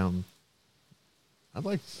say I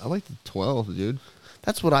like the 12, dude.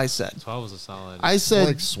 That's what I said. 12 was a solid. I said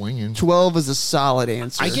like swinging. 12 is a solid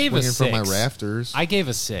answer. I gave a 6 6 from my rafters. I gave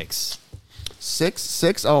a 6.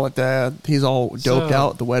 6? Oh, he's all doped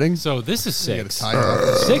out at the wedding. So this is 6.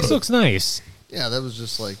 6 looks nice. Yeah, that was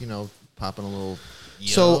just like, popping a little.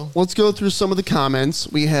 So let's go through some of the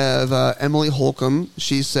comments. We have Emily Holcomb.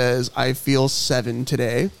 She says, I feel 7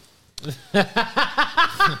 today.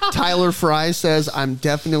 Tyler Fry says, I'm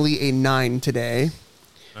definitely a 9 today.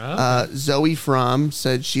 Zoe Fromm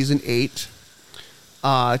said she's an 8.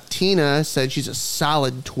 Tina said she's a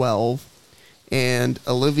solid 12. And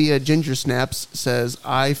Olivia Gingersnaps says,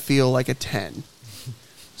 I feel like a 10.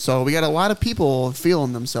 So we got a lot of people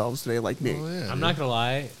feeling themselves today like me. Oh, yeah, I'm not going to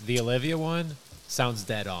lie. The Olivia one sounds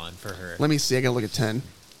dead on for her. Let me see. I got to look at 10.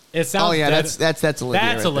 It sounds Oh, yeah, dead. that's Olivia.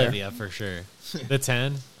 That's right Olivia for sure. The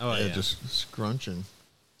 10? Oh, yeah. Just scrunching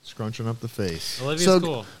up the face. Olivia's So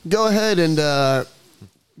cool. go ahead and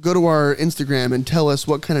go to our Instagram and tell us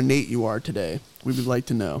what kind of Nate you are today. We would like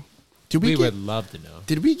to know. We would love to know.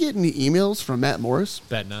 Did we get any emails from Matt Morris?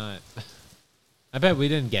 Bet not. I bet we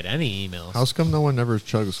didn't get any emails. How's come no one ever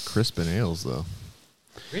chugs Crispin ales, though?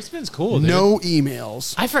 Crispin's cool, dude. No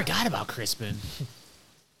emails. I forgot about Crispin.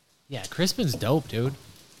 Yeah, Crispin's dope, dude.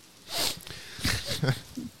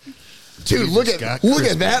 Dude, look at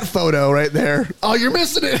that photo right there. Oh, you're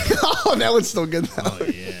missing it. Oh, that one's still good though. Oh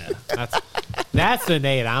yeah, that's the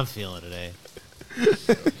Nate I'm feeling today.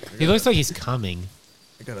 He looks like he's coming.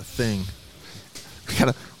 I got a thing.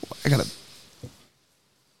 I gotta.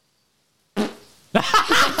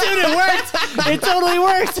 Dude, it worked. It totally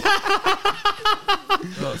worked.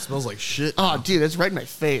 Oh, it smells like shit. Oh, dude, that's right in my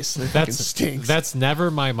face. That fucking stinks. That's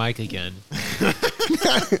never my mic again.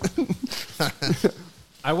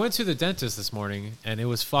 I went to the dentist this morning and it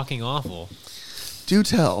was fucking awful. Do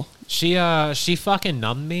tell. She fucking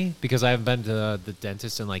numbed me because I haven't been to the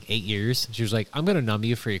dentist in like 8 years. She was like, I'm gonna numb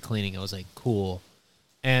you for your cleaning. I was like, cool.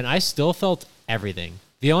 And I still felt everything.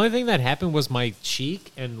 The only thing that happened was my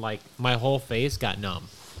cheek and like my whole face got numb.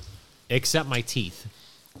 Except my teeth.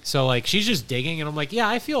 So like she's just digging and I'm like, yeah,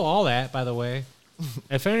 I feel all that, by the way.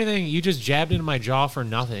 If anything, you just jabbed into my jaw for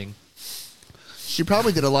nothing. She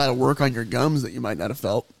probably did a lot of work on your gums that you might not have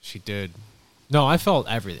felt. She did. No, I felt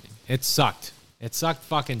everything. It sucked. It sucked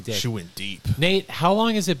fucking dick. She went deep. Nate, how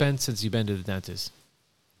long has it been since you've been to the dentist?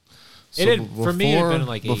 So for me, it had been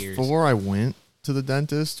like 8 years. Before I went to the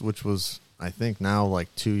dentist, which was, I think now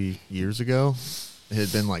like 2 years ago, it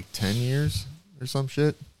had been like 10 years or some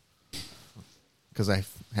shit. because I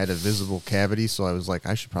had a visible cavity. So I was like,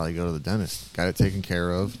 I should probably go to the dentist. Got it taken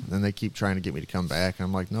care of. Then they keep trying to get me to come back. And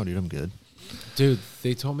I'm like, no, dude, I'm good. Dude,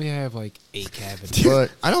 they told me I have like 8 cavities.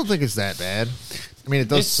 But I don't think it's that bad. I mean, it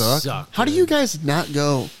does suck. How do you guys not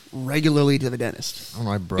go regularly to the dentist? I don't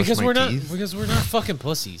know. I brush my teeth. Because we're not fucking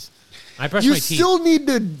pussies. I brush You my teeth. still need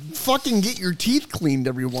to fucking get your teeth cleaned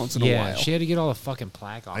every once in a Yeah, while. she had to get all the fucking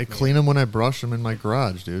plaque off. I clean them when I brush them in my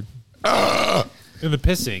garage, dude. In the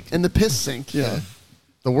piss sink. In the piss sink, yeah.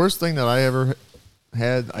 The worst thing that I ever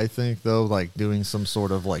had, I think, though, like doing some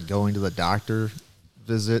sort of like going to the doctor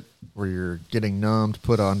visit where you're getting numbed,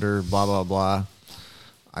 put under, blah, blah, blah.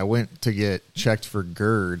 I went to get checked for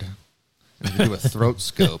GERD and to do a throat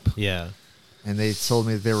scope. Yeah. And they told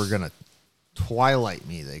me they were going to twilight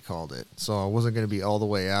me, they called it. So I wasn't going to be all the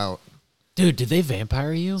way out. Dude, did they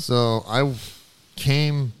vampire you? So I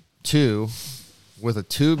came to with a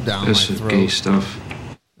tube down This my is throat. gay stuff.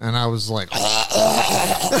 And I was like,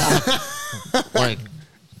 like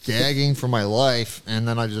gagging for my life. And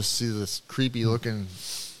then I just see this creepy looking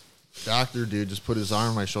doctor dude just put his arm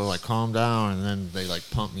on my shoulder, like, calm down. And then they like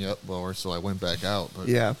pumped me up lower. So I went back out. But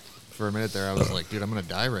Yeah. for a minute there, I was like, dude, I'm going to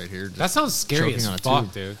die right here. That sounds scary as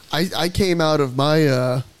fuck, dude. I came out of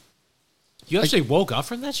my... You actually woke up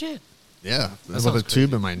from that shit? Yeah. That With a sounds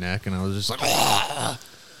tube in my neck. And I was just like,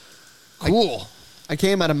 cool. I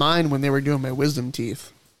came out of mine when they were doing my wisdom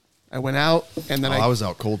teeth. I went out, and then I was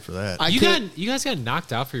out cold for that. You guys got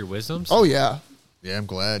knocked out for your wisdoms? Oh, yeah. Yeah, I'm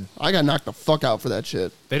glad. I got knocked the fuck out for that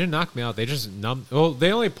shit. They didn't knock me out. They just numbed. Well,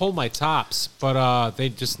 they only pulled my tops, but they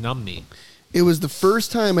just numbed me. It was the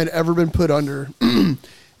first time I'd ever been put under, and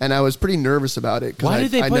I was pretty nervous about it. Why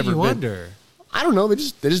did they put you under? I don't know. They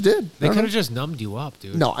just did. They could have just numbed you up,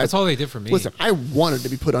 dude. No, that's all they did for me. Listen, I wanted to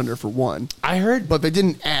be put under for one. I heard, but they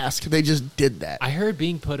didn't ask. They just did that. I heard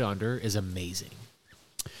being put under is amazing.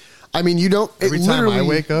 I mean, you don't. Every time I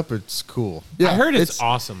wake up, it's cool. Yeah, I heard it's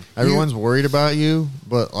awesome. Everyone's worried about you,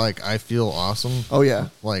 but like I feel awesome. Oh yeah.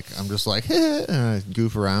 Like I'm just like and I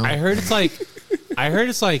goof around. I heard it's like,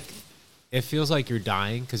 it feels like you're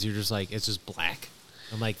dying because you're just like, it's just black.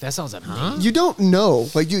 I'm like, that sounds like, huh? You don't know.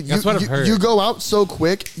 Like That's what I've heard. You go out so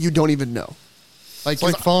quick, you don't even know. It's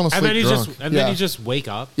like falling asleep and then you drunk. then you just wake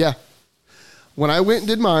up. Yeah. When I went and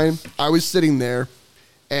did mine, I was sitting there,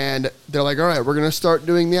 and they're like, all right, we're going to start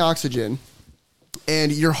doing the oxygen.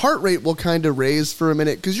 And your heart rate will kind of raise for a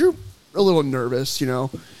minute because you're a little nervous, you know.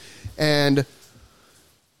 And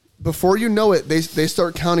before you know it, they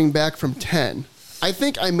start counting back from 10. I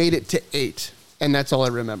think I made it to 8, and that's all I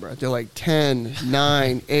remember. They're like 10,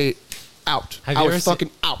 9, 8, out. I was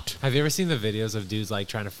fucking out. Have you ever seen the videos of dudes like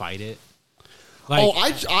trying to fight it? Like, oh,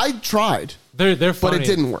 I tried. They're funny. But it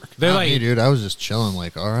didn't work. They're Not like, me, dude, I was just chilling.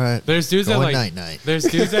 Like, all right, there's dudes that like night. There's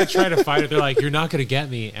dudes that try to fight it. They're like, you're not gonna get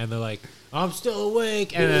me, and they're like, I'm still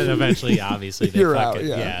awake, and then eventually, obviously, they You're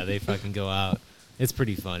fucking out, yeah. they fucking go out. It's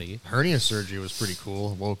pretty funny. Hernia surgery was pretty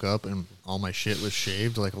cool. Woke up and all my shit was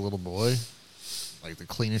shaved like a little boy. Like the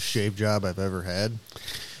cleanest shave job I've ever had.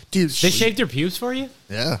 Dude, They shaved your pubes for you?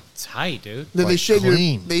 Yeah, It's tight, dude. Did they like shave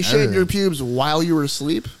clean, they shaved your everything. pubes while you were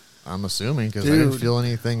asleep? I'm assuming because I didn't Dude. feel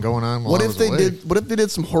anything going on while What I if was they awake. did? What if they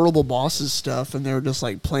did some horrible bosses stuff and they were just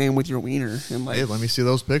like playing with your wiener and like? Hey, let me see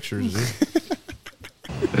those pictures,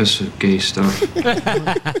 dude. This is gay stuff.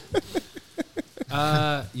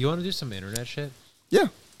 You want to do some internet shit? Yeah.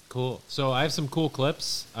 Cool. So I have some cool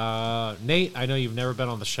clips. Nate, I know you've never been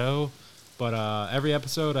on the show, but every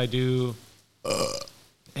episode I do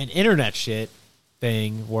an internet shit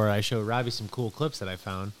thing where I show Robbie some cool clips that I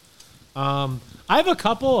found. I have a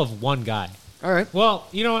couple of one guy. All right. Well,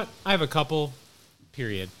 you know what? I have a couple,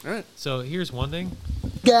 period. All right. So here's one thing.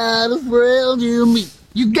 Got a friend in me.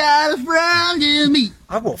 You got a friend in me.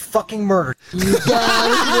 I will fucking murder you.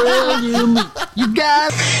 Got a friend in me. You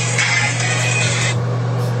got.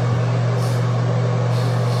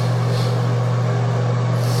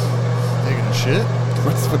 Taking a shit?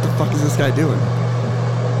 What the fuck is this guy doing?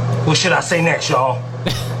 What should I say next, y'all?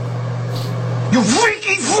 You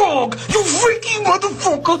freaky frog! You freaky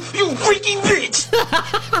motherfucker! You freaky bitch!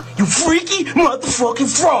 You freaky motherfucking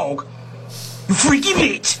frog! You freaky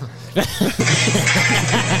bitch!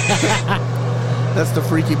 That's the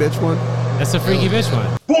freaky bitch one. That's the freaky bitch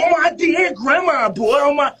one. Boy, my dead grandma, boy,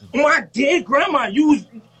 on my dead grandma, you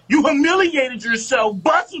humiliated yourself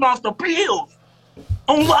busting off the pills.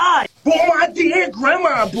 On live. Boy, my dead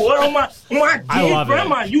grandma, boy, on my dead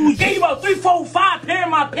grandma, you gave about 3, 4, 5 pair of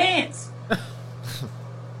my pants.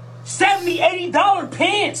 $70, $80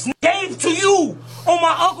 pants gave to you on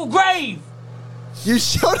my uncle grave. You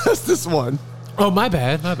showed us this one. Oh, my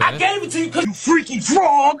bad. My bad. I gave it to you because you freaky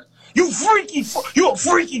frog. You a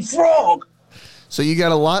freaky frog. So you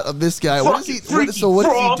got a lot of this guy. What does he? What does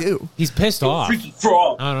he do? He's pissed off. Freaky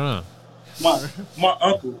frog. I don't know. My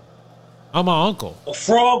uncle. I'm my uncle. A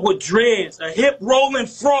frog with dreads. A hip rolling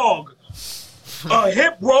frog. A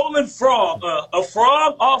hip rolling frog. A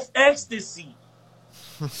frog off ecstasy.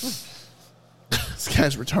 This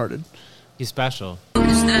guy's retarded. He's special.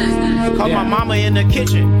 Caught my mama in the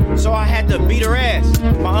kitchen, so I had to beat her ass. My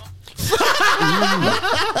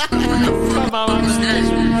mama in the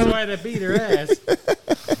kitchen, so I had to beat her ass.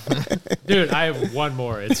 Dude, I have one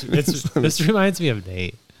more. This reminds me of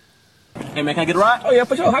Nate. Hey man, can I get a ride? Oh yeah,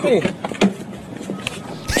 for sure. Hop in. Hey man,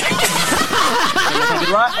 can I get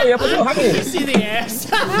a ride? Oh yeah, for sure. Hop in. You see the ass?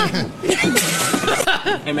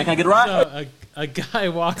 Hey man, can I get a ride? So a guy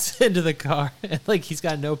walks into the car and like he's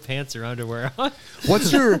got no pants or underwear on.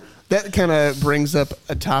 What's your? That kind of brings up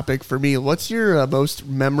a topic for me. What's your most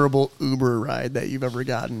memorable Uber ride that you've ever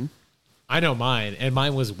gotten? I know mine, and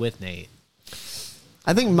mine was with Nate.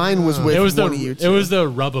 I think mine was with one of you two. It was the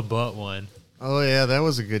rubber butt one. Oh yeah, that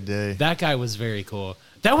was a good day. That guy was very cool.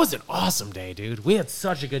 That was an awesome day, dude. We had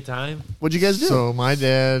such a good time. What'd you guys do? So my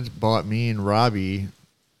dad bought me and Robbie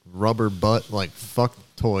rubber butt like fuck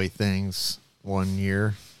toy things one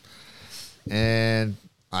year, and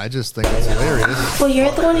I just think it's hilarious. Well,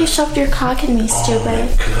 you're the one who shoved your cock in me,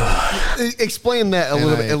 stupid. Explain that a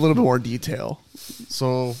little bit more detail.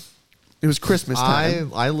 So it was Christmas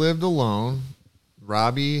time. I lived alone.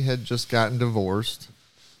 Robbie had just gotten divorced,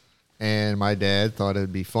 and my dad thought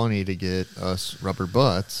it'd be funny to get us rubber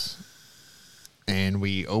butts, and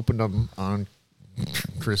we opened them on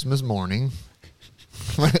Christmas morning.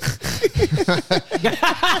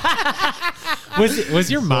 Was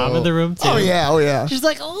your mom in the room too? Oh yeah. She's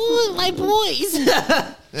like, oh, my boys.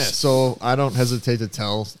 Yeah, so I don't hesitate to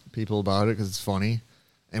tell people about it because it's funny.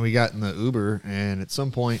 And we got in the Uber, and at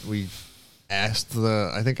some point we asked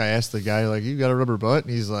I asked the guy, like, you got a rubber butt?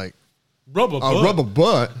 And he's like, rubber butt? Rubber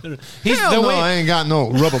butt? Hell no, I ain't got no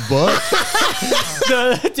rubber butt.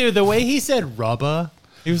 Dude, the way he said rubber,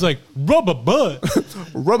 he was like, rubber butt.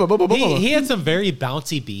 Rubber butt. He had some very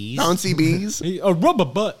bouncy bees. Bouncy bees? A rubber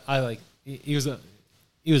butt. He was a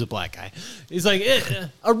black guy. He's like,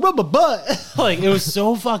 a rubber butt. Like, it was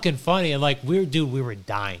so fucking funny. And like, we were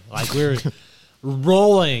dying. Like, we were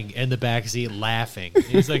rolling in the backseat laughing.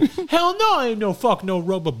 He's like, hell no, I ain't no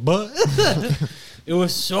rubber butt. It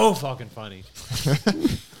was so fucking funny.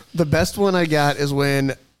 The best one I got is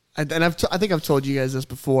when, I think I've told you guys this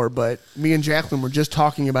before, but me and Jacqueline were just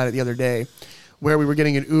talking about it the other day, where we were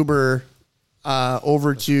getting an Uber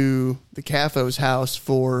over to the CAFO's house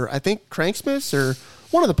for, I think, Cranksmiths or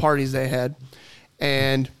one of the parties they had.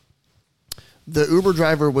 And the Uber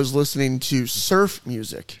driver was listening to surf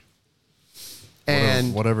music.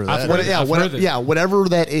 And whatever that is. Whatever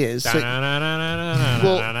that is. So,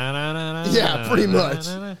 yeah, pretty much.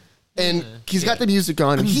 And he's got the music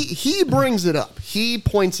on, and he brings it up. He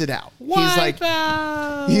points it out.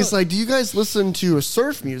 He's like, do you guys listen to a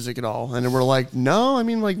surf music at all? And we're like, no. I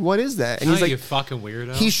mean, like, what is that? And he's like, you fucking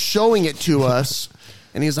weirdo. He's showing it to us,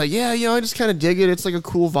 and he's like, yeah, I just kind of dig it. It's like a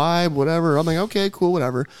cool vibe, whatever. I'm like, okay, cool,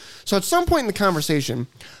 whatever. So at some point in the conversation,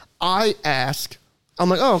 I'm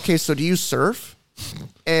like, oh, okay, so do you surf?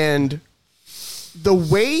 And the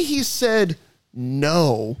way he said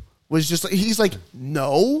no was just like, he's like,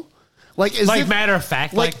 no? Like, matter of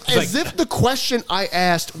fact, as if the question I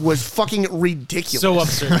asked was fucking ridiculous. So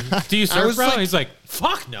absurd. Do you surf, bro? He's like,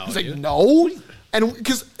 fuck no. He's like, no. And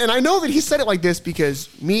I know that he said it like this because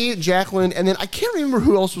me, Jacqueline, and then I can't remember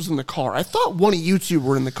who else was in the car. I thought one of you two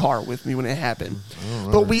were in the car with me when it happened.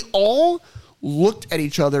 But we all looked at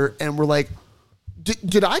each other and were like,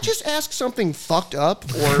 did I just ask something fucked up?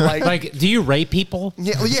 Or like do you rape people?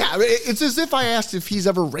 Yeah. It's as if I asked if he's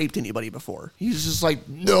ever raped anybody before. He's just like,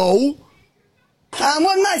 no. I'm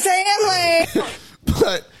with my family.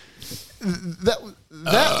 But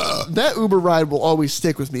that Uber ride will always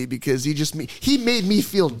stick with me because he made me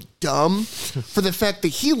feel dumb for the fact that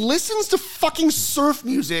he listens to fucking surf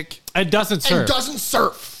music and doesn't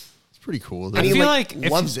surf. It's pretty cool. And he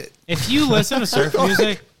loves it. If you listen to surf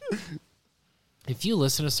music, if you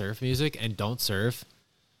listen to surf music and don't surf,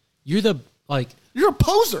 you're a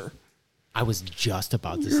poser. I was just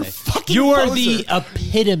about to say you are the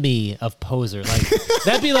epitome of poser. Like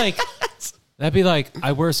that'd be like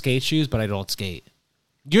I wear skate shoes but I don't skate.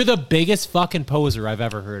 You're the biggest fucking poser I've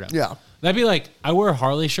ever heard of. Yeah. That'd be like I wear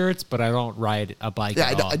Harley shirts but I don't ride a bike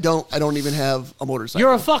at all. I don't even have a motorcycle.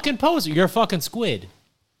 You're a fucking poser. You're a fucking squid.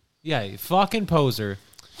 Yeah, you fucking poser.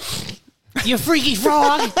 You freaky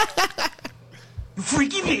frog. You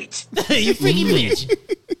freaky bitch. You freaky bitch.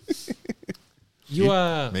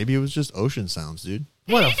 Maybe it was just ocean sounds, dude.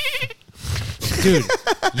 What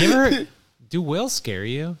Dude, do whales scare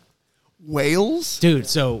you? Whales? Dude,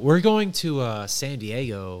 so we're going to San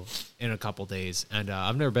Diego in a couple days, and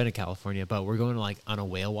I've never been to California, but we're going like on a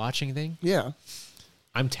whale watching thing. Yeah.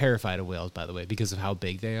 I'm terrified of whales, by the way, because of how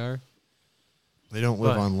big they are. They don't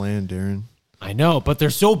live on land, Darren. I know, but they're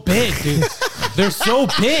so big, dude. They're so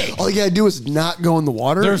big. All you gotta do is not go in the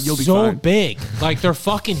water. They're you'll be so fine. big. Like, they're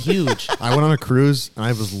fucking huge. I went on a cruise and I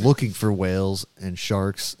was looking for whales and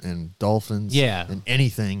sharks and dolphins and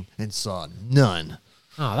anything and saw none.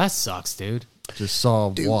 Oh, that sucks, dude. Just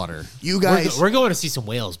saw water. You guys... We're going to see some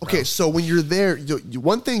whales, bro. Okay, so when you're there,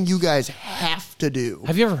 one thing you guys have to do...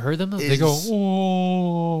 Have you ever heard them? They go,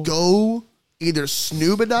 oh. Go either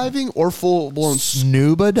snuba diving or full-blown...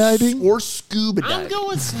 Snuba diving? Or scuba diving. I'm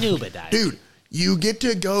going snuba diving. Dude, you get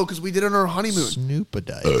to go, because we did it on our honeymoon. Snuba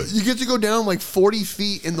diving. You get to go down like 40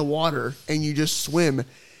 feet in the water, and you just swim,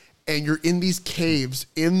 and you're in these caves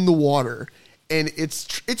in the water, and it's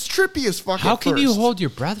trippy as fuck. How can you hold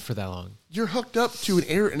your breath for that long? You're hooked up to an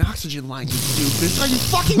air and oxygen line, you doofus. Are you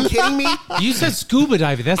fucking kidding me? You said scuba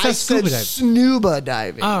diving. That's not scuba diving. Snuba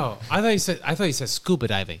diving. Oh, I thought you said scuba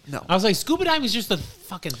diving. No. I was like, scuba diving is just a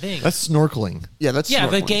fucking thing. That's snorkeling. Yeah, that's the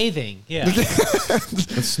snorkeling. gay thing. Yeah.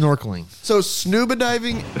 That's snorkeling. So snuba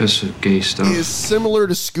diving That's gay stuff. is similar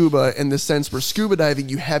to scuba in the sense where scuba diving,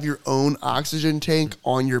 you have your own oxygen tank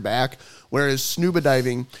on your back, whereas snuba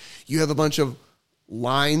diving, you have a bunch of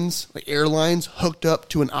lines, like air lines, hooked up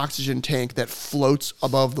to an oxygen tank that floats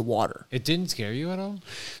above the water. It didn't scare you at all?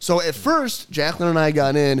 So at first, Jacqueline and I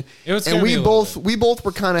got in, and we both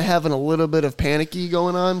were kind of having a little bit of panicky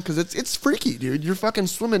going on because it's freaky, dude. You're fucking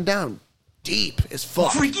swimming down deep as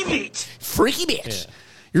fuck. Freaky bitch. Freaky bitch. Yeah.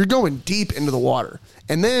 You're going deep into the water.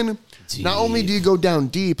 And then not only do you go down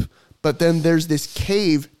deep, but then there's this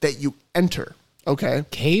cave that you enter. Okay?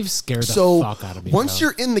 Caves scare the fuck out of me. Once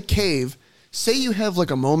you're in the cave, say you have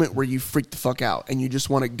like a moment where you freak the fuck out and you just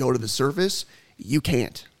want to go to the surface, you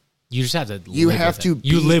can't. You just have to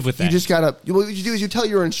live with that. You just gotta, what you do is you tell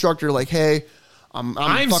your instructor like, hey, I'm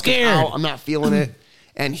fucking scared. out, I'm not feeling it.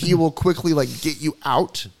 And he will quickly like get you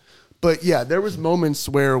out. But yeah, there was moments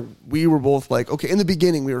where we were both like, okay, in the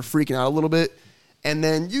beginning we were freaking out a little bit. And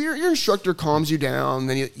then your instructor calms you down.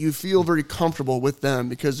 Then you feel very comfortable with them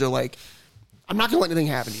because they're like, I'm not going to let anything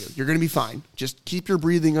happen to you. You're going to be fine. Just keep your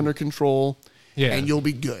breathing under control, and you'll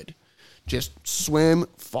be good. Just swim,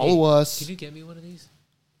 follow us. Can you get me one of these?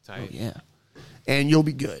 Sorry. Oh, yeah. And you'll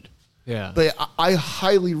be good. Yeah. But I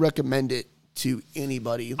highly recommend it to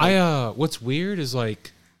anybody. Like, what's weird is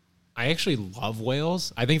like, I actually love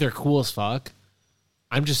whales. I think they're cool as fuck.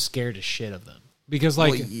 I'm just scared as shit of them because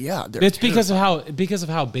like, it's because of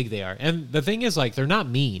how big they are. And the thing is like, they're not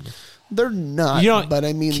mean. They're not, but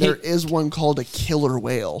I mean, there is one called a killer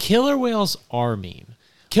whale. Killer whales are mean.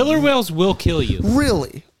 Killer whales will kill you.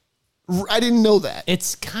 Really? I didn't know that.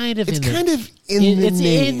 It's kind of in the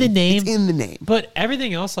name. It's in the name. But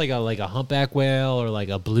everything else, like a humpback whale or like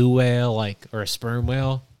a blue whale, or a sperm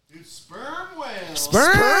whale. Dude, sperm whales.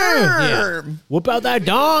 Sperm. Yeah. Whoop out that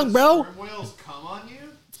dong, bro. Sperm whales come on you?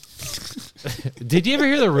 Did you ever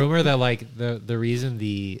hear the rumor that like the reason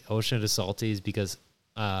the ocean is salty is because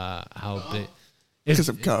how big? Because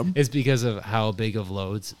of cum. It's because of how big of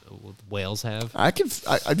loads whales have. I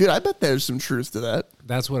bet there's some truth to that.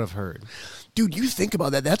 That's what I've heard. Dude, you think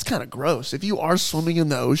about that. That's kind of gross. If you are swimming in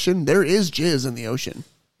the ocean, there is jizz in the ocean.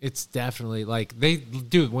 It's definitely like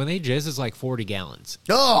when they jizz, it's like 40 gallons.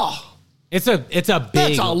 Oh, it's a big.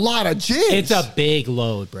 That's a lot of jizz. It's a big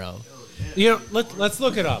load, bro. You know, let's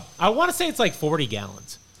look it up. I want to say it's like 40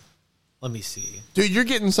 gallons. Let me see. Dude, you're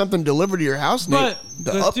getting something delivered to your house, Nate.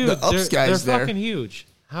 The ups guys they're fucking huge.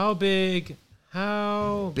 How big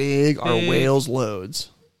are whales'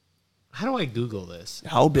 loads? How do I Google this?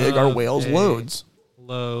 How big are whales' loads?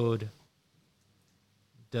 Load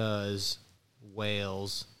does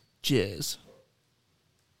whales jizz?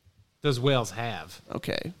 Does whales have?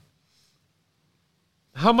 Okay.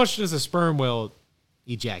 How much does a sperm whale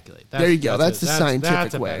ejaculate? There you go. That's the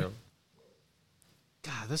scientific way.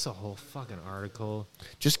 God, this is a whole fucking article.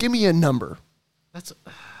 Just give me a number. That's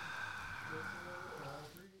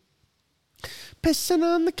pissing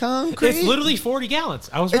on the concrete. It's literally 40 gallons.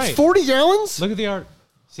 I was right. It's 40 gallons? Look at the art.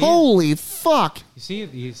 Holy fuck.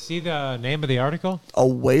 You see the name of the article? A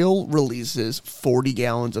whale releases 40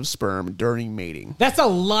 gallons of sperm during mating. That's a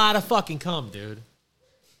lot of fucking cum, dude.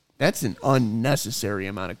 That's an unnecessary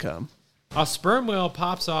amount of cum. A sperm whale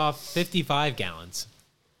pops off 55 gallons.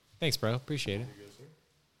 Thanks, bro. Appreciate it.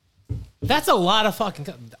 That's a lot of fucking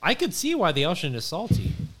cum. I could see why the ocean is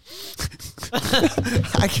salty.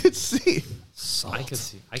 I could see. I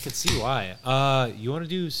could see why. You want to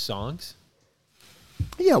do songs?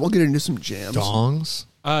 Yeah, we'll get into some jams. Dongs.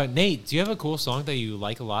 Nate, do you have a cool song that you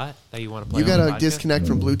like a lot that you want to play? You gotta disconnect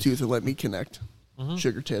from Bluetooth and let me connect.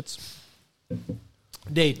 Sugar tits.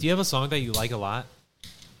 Nate, do you have a song that you like a lot?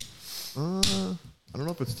 I don't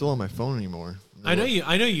know if it's still on my phone anymore. I know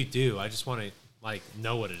you do. I just want to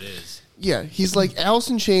know what it is. Yeah, he's like Alice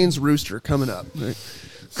in Chains Rooster coming up. Right?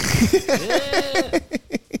 Yeah.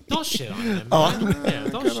 Don't shit on him. Man.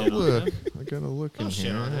 Don't shit on him. I gotta look in Don't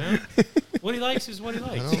shit here. on him. What he likes is what he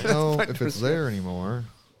likes. I don't know if it's there anymore.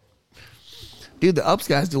 Dude, the Ups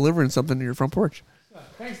guy's delivering something to your front porch.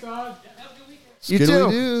 Thanks, dog. You too.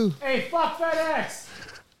 Skiddly-doo. Hey, fuck FedEx.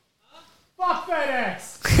 Fuck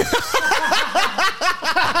FedEx.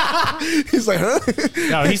 He's like, huh?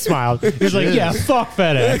 No, he smiled. He was like, yeah, fuck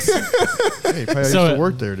FedEx. Hey, probably used to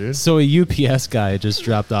work there, dude. So a UPS guy just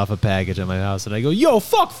dropped off a package at my house, and I go, yo,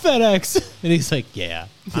 fuck FedEx. And he's like, yeah,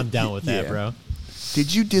 I'm down with that, bro.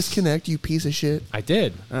 Did you disconnect, you piece of shit? I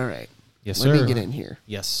did. All right. Yes, Let sir. me get in here.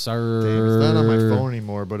 Yes, sir. Damn, it's not on my phone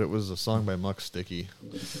anymore, but it was a song by Muck Sticky.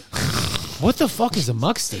 What the fuck is a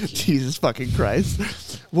Muck Sticky? Jesus fucking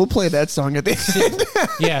Christ. We'll play that song at the end.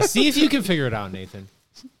 Yeah, see if you can figure it out, Nathan.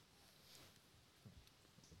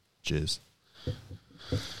 Jizz.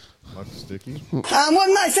 Muck Sticky. I'm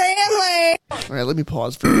with my family. All right, let me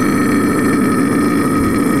pause for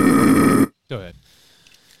Go ahead.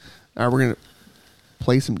 All right, we're going to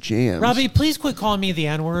play some jams. Robbie, please quit calling me the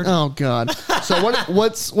N-word. Oh, God. So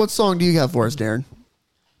what song do you got for us, Darren?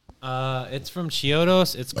 It's from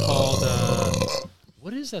Chiodos. It's called,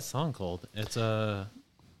 what is that song called? It's I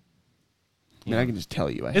mean, I can just tell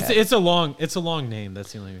you. It's a long name.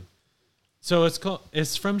 That's the only reason. So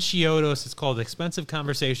it's from Chiodos. It's called Expensive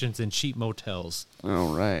Conversations in Cheap Motels.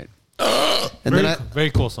 All right. Very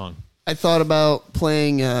cool song. I thought about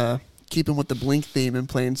playing, keeping with the Blink theme and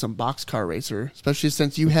playing some Boxcar Racer, especially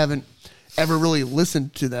since you haven't ever really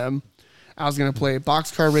listened to them. I was going to play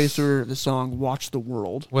Boxcar Racer, the song Watch the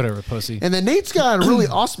World. Whatever, pussy. And then Nate's got a really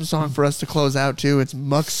awesome song for us to close out, too. It's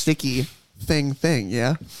Muck Sticky Thing,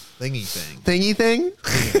 yeah? Thingy thing. Thingy thing?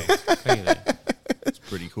 It's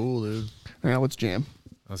pretty cool, dude. All right, let's jam.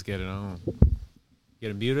 Let's get it on. Get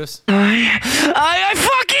him, mute us. I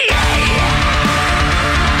fucking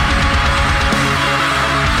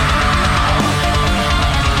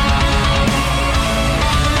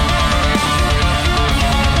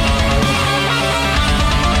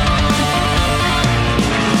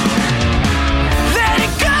let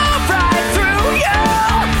it go right through you.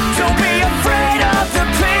 Don't be afraid of the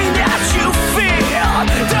pain that you feel.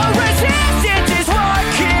 The resistance is what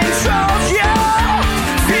controls you.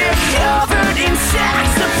 Fear covered in sex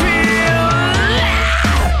appeal.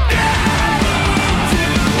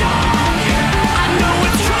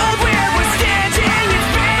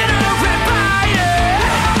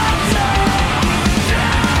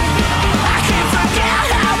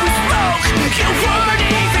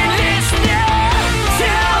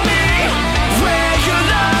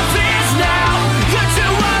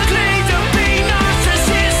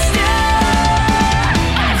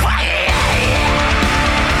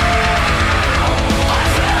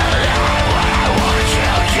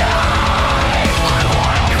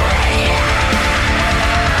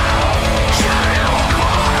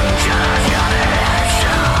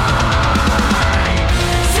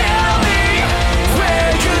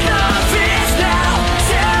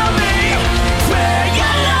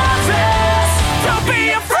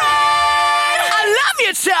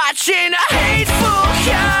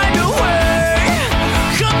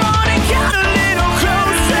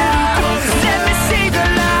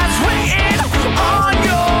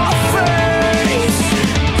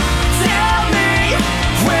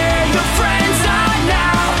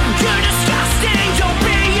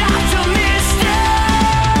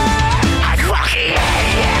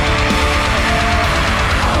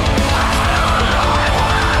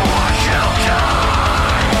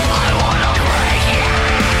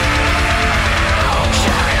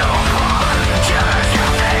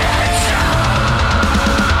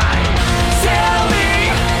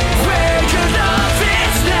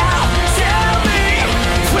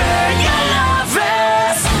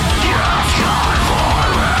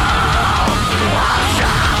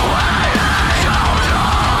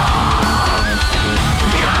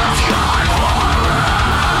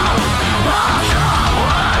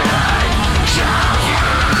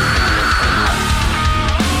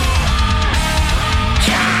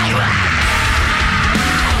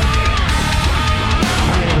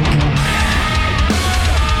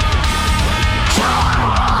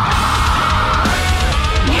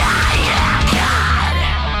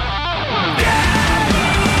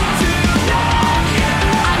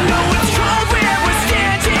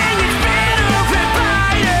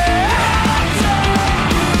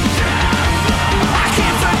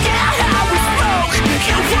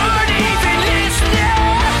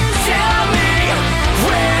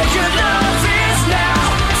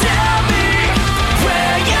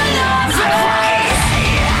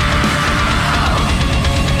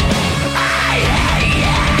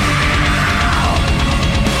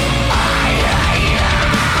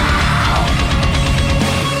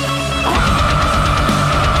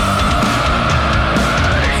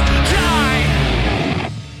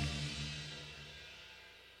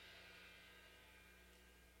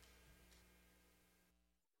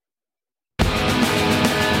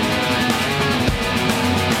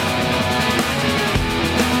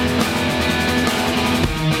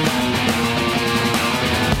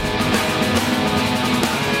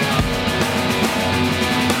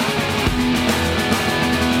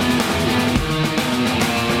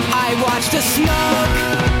 watched the smoke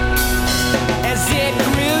as it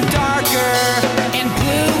grew darker and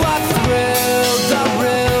blew up through the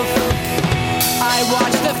roof. I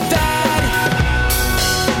watched the Fed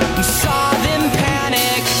and saw them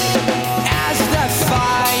panic as the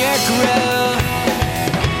fire grew.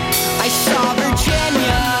 I saw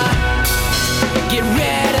Virginia get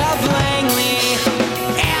rid of Langley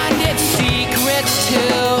and its secrets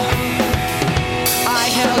too. I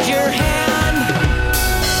held your hand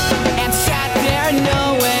and sat there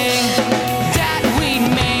knowing that we'd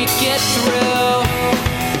make it through.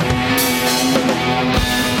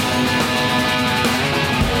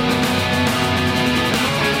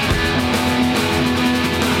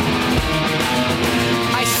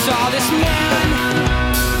 I saw this man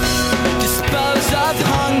dispose of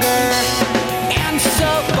hunger and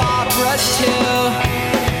soap operas too.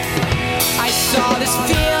 I saw this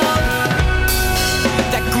field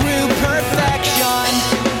that grew perfection,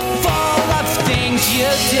 full of things you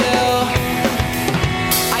do.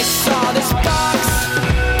 I saw this box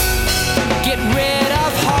get rid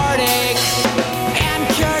of heartache and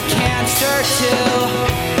cure cancer too.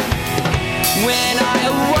 When I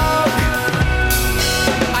awoke,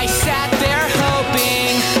 I sat there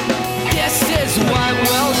hoping this is what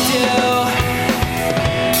we'll do.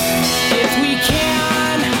 If we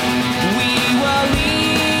can, we will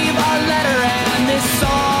leave a letter and this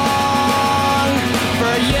song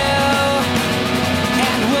for you.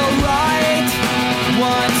 And we'll write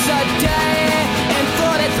once a day and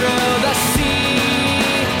float it through the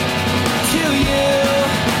sea to you.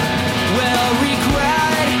 We'll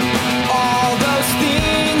regret all those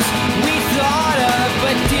things we thought of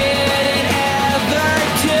but didn't ever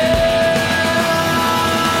do.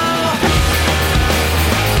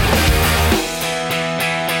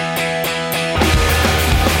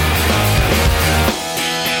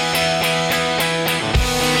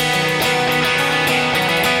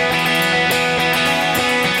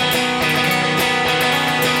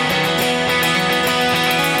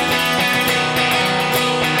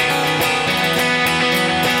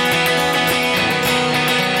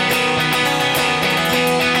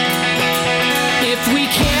 If we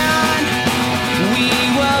can, we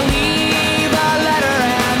will leave a letter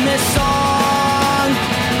and this song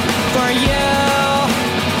for you.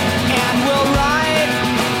 And we'll write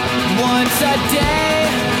once a day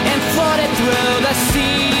and float it through the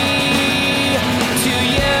sea to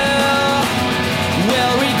you.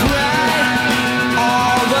 We'll regret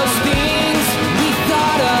all those things we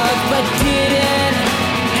thought of but didn't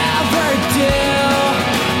ever do.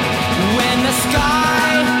 When the sky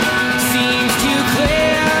seems too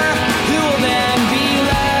clear, who will then be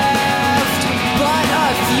left but a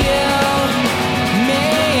few, me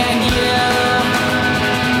and you?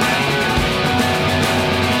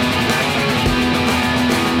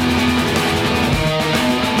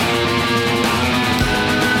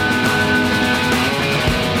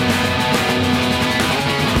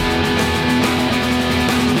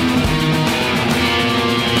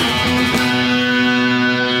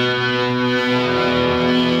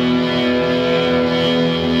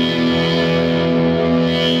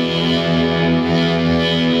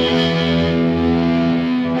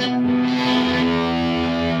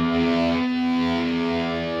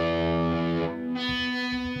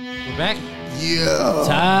 We're back. Yeah.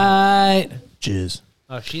 Tight. Jizz.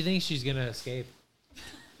 Oh, she thinks she's gonna escape.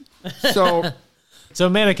 So So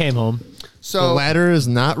Amanda came home. The so ladder is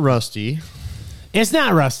not rusty. It's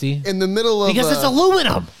not rusty in the middle of because it's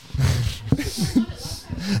aluminum.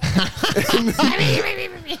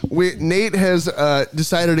 Nate has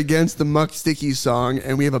decided against the Muck Sticky song,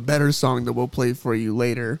 and we have a better song that we'll play for you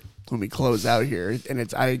later when we close out here.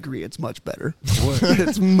 And I agree, it's much better.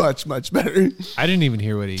 It's much better. I didn't even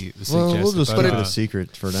hear what he suggested. Well, we'll just but, keep it a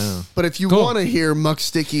secret for now. But if you Cool. want to hear Muck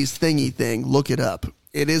Sticky's thingy thing, look it up.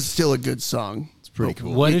 It is still a good song. It's pretty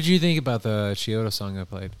cool. What did you think about the Chiodo song I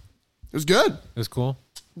played? It was good. It was cool.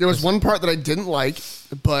 There was one part that I didn't like,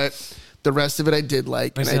 but the rest of it I did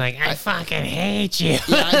like. It's And like, I fucking hate you.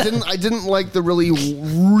 yeah, I didn't like the really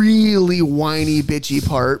whiny bitchy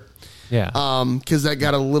part. Yeah. Because that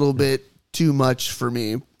got a little bit too much for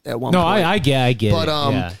me at one No, point. I get it. But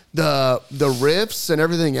yeah. the riffs and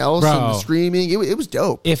everything else and the Bro. screaming, it was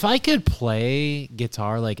dope. If I could play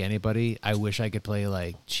guitar like anybody, I wish I could play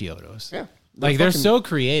like Chiodos. Yeah. Like they're so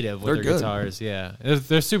creative with their good. guitars. Yeah.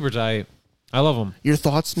 They're super tight. I love them. Your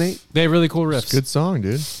thoughts, Nate? They have really cool riffs. It's a good song,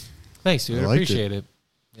 dude. Thanks, dude. I liked appreciate it.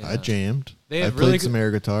 I jammed. They I have played really some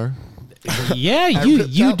air guitar. Yeah,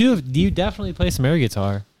 you definitely play some air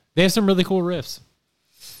guitar. They have some really cool riffs.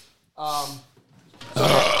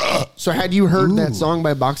 So had you heard that song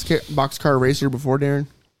by Boxcar Racer before, Darren?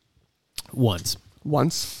 Once.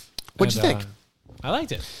 What'd you think? I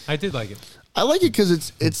liked it. I did like it. I like it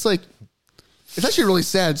because it's like it's actually a really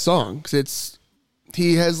sad song because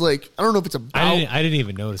he has like I don't know if it's about I didn't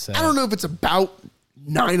even notice that. I don't know if it's about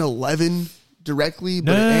 9/11 directly,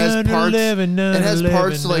 but it has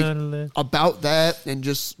parts like about that and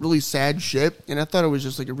just really sad shit. And I thought it was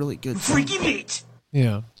just like a really good freaky bitch.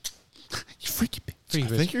 Yeah, you freaky bitch. I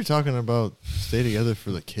think you're talking about "Stay Together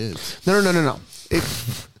for the Kids." No. It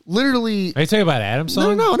literally. Are you talking about Adam's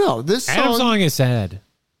song? No. This Adam's song is sad.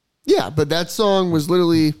 Yeah, but that song was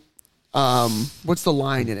literally. What's the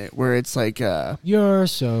line in it where it's like you're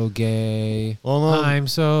so gay. Well, no, I'm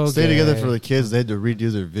so Stay gay. Together for the Kids. They had to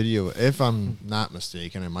redo their video. If I'm not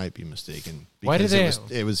mistaken, I might be mistaken. Why did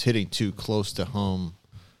it was hitting too close to home.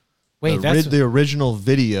 Wait, the original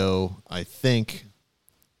video, I think,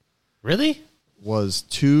 really was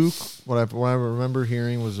too. What I remember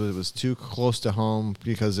hearing was it was too close to home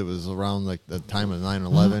because it was around like the time of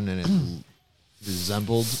 9/11 and it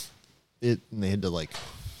resembled it, and they had to like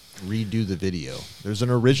redo the video. There's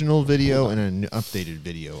an original video and an updated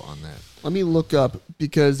video on that. Let me look up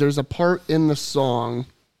because there's a part in the song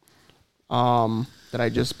that I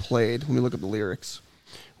just played. Let me look up the lyrics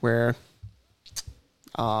where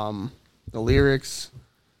the lyrics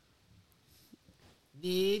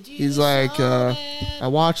he's like I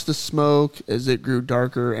watched the smoke as it grew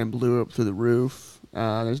darker and blew up through the roof.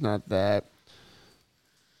 There's not that.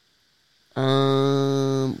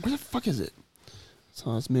 Where the fuck is it?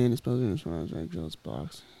 So it's me and his brother and his right Joe's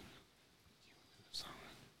box.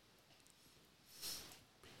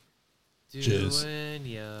 Doing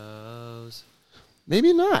yo's.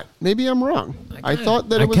 Maybe not. Maybe I'm wrong. I thought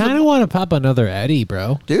that it was. I kind of want to pop another Eddie,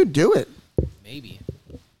 bro. Dude, do it. Maybe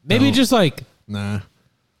just like nah.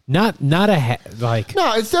 Not like.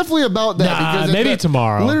 No, it's definitely about that. Because maybe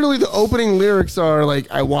tomorrow. Literally, the opening lyrics are like,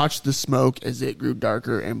 "I watched the smoke as it grew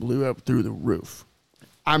darker and blew up through the roof."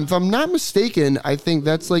 If I'm not mistaken, I think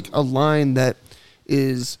that's like a line that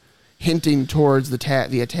is hinting towards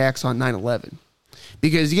the attacks on 9/11.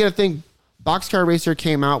 Because you got to think, Boxcar Racer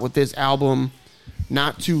came out with this album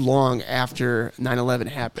not too long after 9/11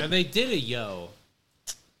 happened. And they did a yo.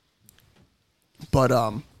 But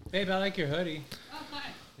babe, I like your hoodie.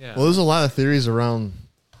 Yeah. Well, there's a lot of theories around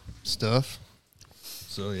stuff.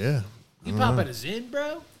 So yeah. You popping us in,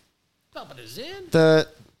 bro? Popping us in?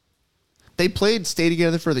 They played "Stay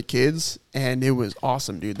Together for the Kids" and it was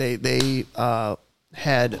awesome, dude. They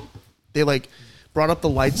like brought up the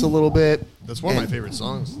lights a little bit. That's one of my favorite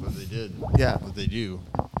songs that they did. Yeah, that they do.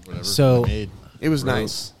 Whatever. So they made. It was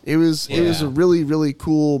nice. It was a really, really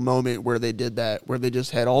cool moment where they did that, where they just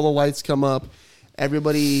had all the lights come up,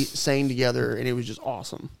 everybody sang together, and it was just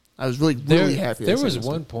awesome. I was really happy. There was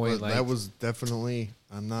one point like that was definitely.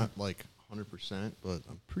 I'm not like 100%, but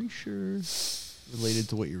I'm pretty sure related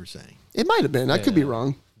to what you were saying. It might have been. I could be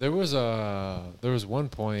wrong. There was one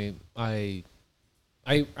point I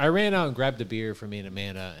ran out and grabbed a beer for me and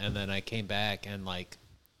Amanda, and then I came back and like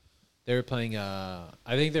they were playing I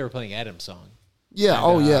think they were playing Adam's song. Yeah.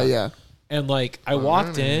 And, yeah. And like I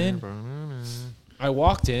walked in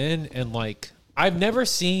and like I've never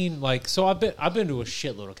seen like so I've been to a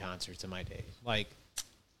shitload of concerts in my day. Like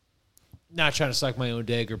not trying to suck my own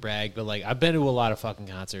dick or brag, but like I've been to a lot of fucking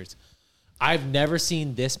concerts. I've never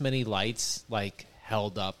seen this many lights like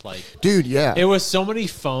held up like dude, yeah. It was so many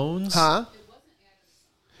phones. Huh?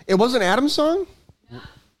 It wasn't Adam's song?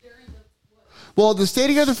 Well, the "Stay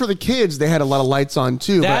Together for the Kids," they had a lot of lights on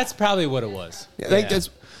too. That's probably what it was. I think that's.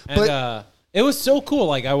 And it was so cool.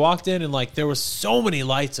 Like I walked in and like there was so many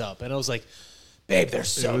lights up, and I was like, "Babe, there's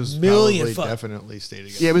so million." Definitely "Stay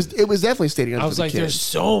Together." Yeah, it was definitely "Stay Together." I was for like, the "There's kids.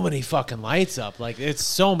 so many fucking lights up. Like it's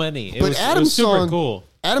so many." But Adam's super song, cool.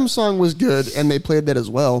 Adam's song was good, and they played that as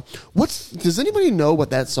well. Does anybody know what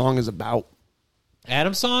that song is about?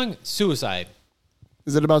 Adam's song, "Suicide."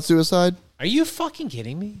 Is it about suicide? Are you fucking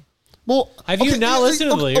kidding me? Well, have you not listened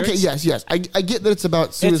to the lyrics? Okay, yes. I get that it's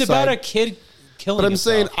about suicide. It's about a kid killing But I'm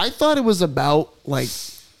himself. saying I thought it was about like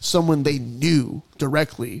someone they knew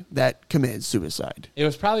directly that committed suicide. It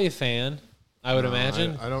was probably a fan, I would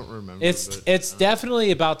imagine. I don't remember. It's definitely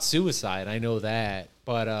about suicide. I know that,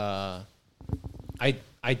 but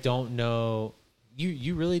I don't know.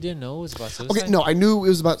 You really didn't know it was about suicide? Okay, no, I knew it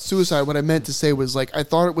was about suicide. What I meant to say was like I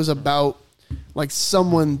thought it was about like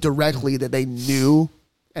someone directly that they knew,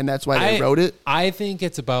 and that's why they wrote it. I think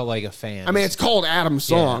it's about like a fan. I mean, it's called Adam's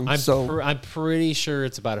song, I'm I'm pretty sure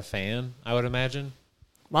it's about a fan. I would imagine.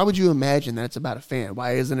 Why would you imagine that it's about a fan?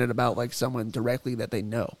 Why isn't it about like someone directly that they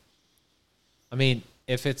know? I mean,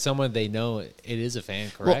 if it's someone they know, it is a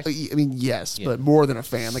fan, correct? Well, I mean, yes, but more than a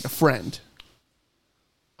fan, like a friend.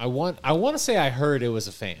 I want to say I heard it was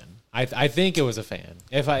a fan. I think it was a fan,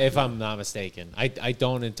 if I'm not mistaken. I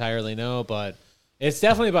don't entirely know, but it's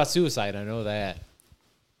definitely about suicide. I know that.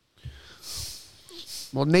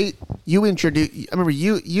 Well, Nate, you introduced. I remember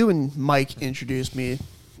you and Mike introduced me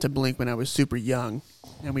to Blink when I was super young,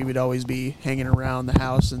 and we would always be hanging around the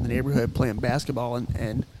house in the neighborhood playing basketball,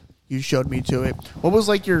 and you showed me to it. What was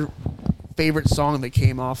like your favorite song that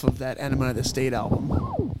came off of that Enema of the State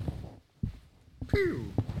album?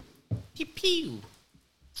 Pew pew pew.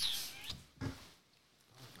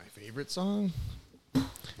 My favorite song.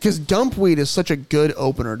 Because Dumpweed is such a good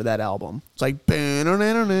opener to that album. It's like, it's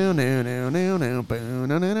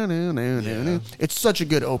such a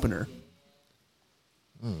good opener.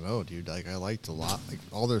 I don't know, dude. Like, I liked a lot. Like,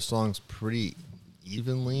 all their songs pretty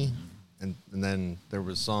evenly. And then there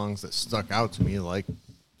was songs that stuck out to me, like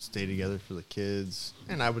Stay Together for the Kids.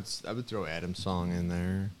 And I would throw Adam's song in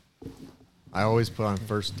there. I always put on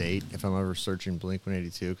First Date if I'm ever searching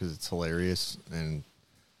Blink-182 because it's hilarious. And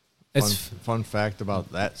fun fact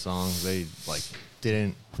about that song, they like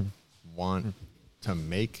didn't want to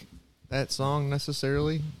make that song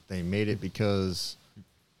necessarily. They made it because,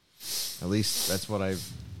 at least that's what I've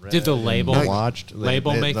read. Did the label watched?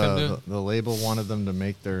 Label make them do? The label wanted them to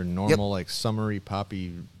make their normal like summery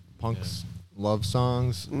poppy love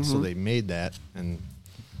songs, so they made that, and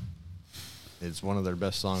it's one of their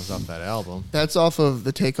best songs off that album. That's off of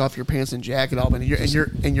the Take Off Your Pants and Jacket album,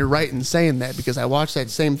 and you're right in saying that because I watched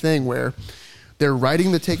that same thing where they're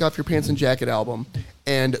writing the Take Off Your Pants and Jacket album,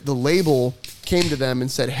 and the label came to them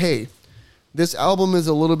and said, "Hey, this album is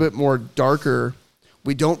a little bit more darker.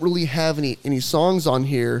 We don't really have any songs on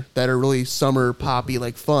here that are really summer poppy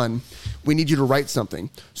like fun. We need you to write something."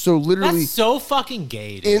 So literally, that's so fucking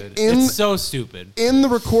gay, dude. It's so stupid. In the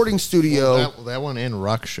recording studio, that one and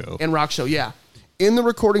Rock Show, yeah. In the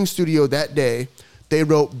recording studio that day, they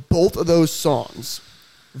wrote both of those songs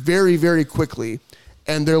very, very quickly,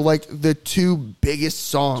 and they're like the two biggest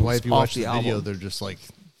songs if you off watch the the video, album. they're just like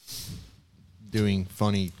doing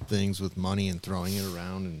funny things with money and throwing it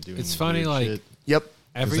around and doing. It's funny, weird like shit. Yep.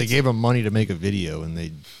 Because they gave them money to make a video, and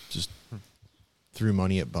they just threw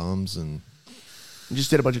money at bums and just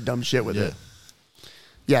did a bunch of dumb shit with it.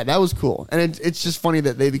 Yeah, that was cool. And it's just funny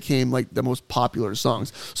that they became like the most popular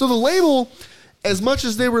songs. So the label, as much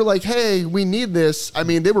as they were like, hey, we need this, I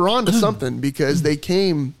mean, they were on to something because they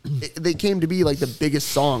came to be like the biggest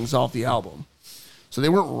songs off the album. So they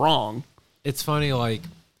weren't wrong. It's funny, like,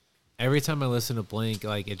 every time I listen to Blink,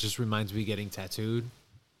 like, it just reminds me of getting tattooed.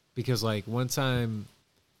 Because, like, one time,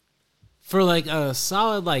 for, like, a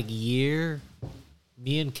solid, like, year,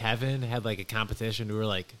 me and Kevin had, like, a competition. We were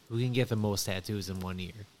like, who can get the most tattoos in 1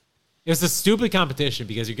 year? It was a stupid competition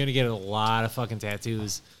because you're going to get a lot of fucking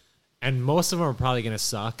tattoos. And most of them are probably going to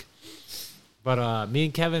suck. But me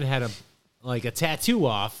and Kevin had a tattoo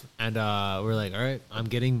off. And we're like, all right, I'm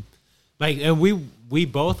getting... Like, and we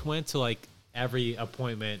both went to, like, every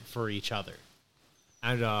appointment for each other.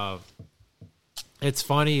 And it's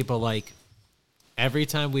funny, but, like, every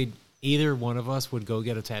time either one of us would go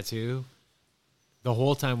get a tattoo, the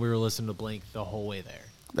whole time we were listening to Blink the whole way there.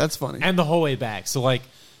 That's funny. And the whole way back. So, like,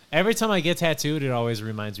 every time I get tattooed, it always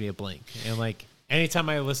reminds me of Blink. And, like, anytime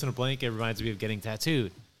I listen to Blink, it reminds me of getting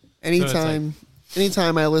tattooed. Anytime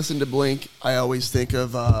I listen to Blink, I always think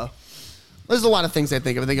of... there's a lot of things I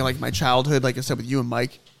think of. I think of, like, my childhood, like I said, with you and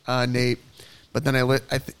Mike, Nate. But then I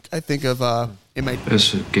think of... in my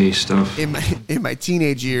That's gay stuff. In my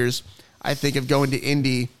teenage years, I think of going to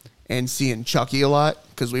Indy and seeing Chucky a lot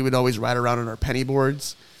because we would always ride around on our penny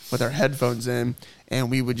boards with our headphones in, and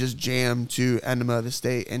we would just jam to Enema of the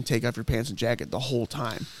State and Take Off Your Pants and Jacket the whole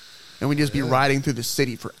time. And we'd just be riding through the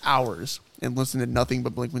city for hours and listening to nothing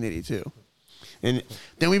but Blink-182. And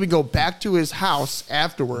then we would go back to his house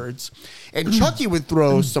afterwards, and Chucky would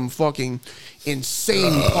throw some fucking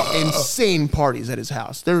insane parties at his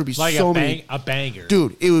house. There would be like so many, a banger,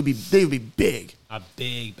 dude. They would be big, a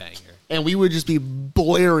big banger, and we would just be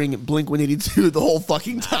blaring Blink-182 the whole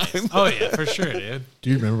fucking time. Oh yeah, for sure, dude. Do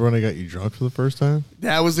you remember when I got you drunk for the first time?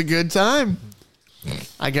 That was a good time.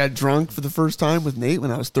 I got drunk for the first time with Nate when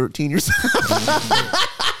I was 13 years old.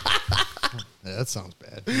 Yeah, that sounds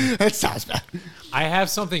bad. That sounds bad. I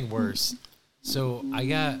have something worse. So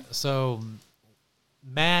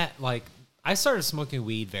Matt, like, I started smoking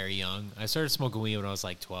weed very young. I started smoking weed when I was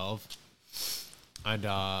like 12. And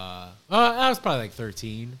I was probably like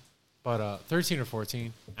 13. But 13 or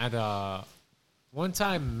 14. And one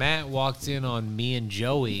time Matt walked in on me and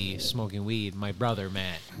Joey smoking weed, my brother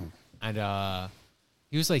Matt. And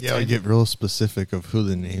he was like, yeah, I get real specific of who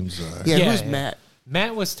the names are. Yeah, who's Matt?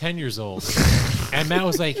 Matt was 10 years old. And Matt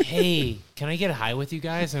was like, hey, can I get high with you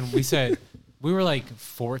guys? And we said, we were like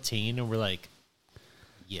 14, and we're like,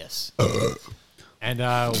 yes. And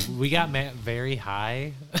we got Matt very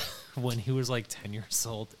high when he was like 10 years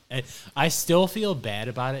old. And I still feel bad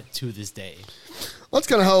about it to this day. Well, that's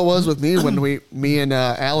kind of how it was with me when me and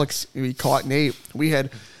Alex, we caught Nate.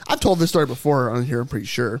 I've told this story before on here, I'm pretty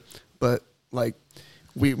sure. But like,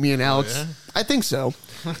 me and Alex, I think so.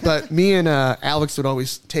 But me and Alex would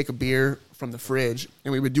always take a beer from the fridge,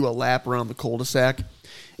 and we would do a lap around the cul-de-sac.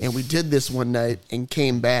 And we did this one night and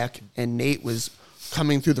came back, and Nate was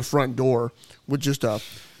coming through the front door with just a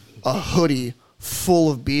hoodie full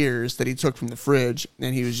of beers that he took from the fridge.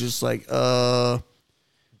 And he was just like,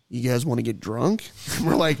 you guys want to get drunk? And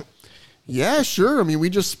we're like, yeah, sure. I mean, we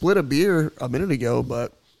just split a beer a minute ago,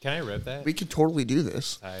 but can I rip that? We could totally do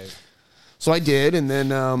this. So I did, and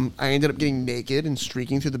then I ended up getting naked and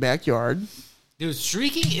streaking through the backyard. Dude,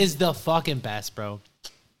 streaking is the fucking best, bro.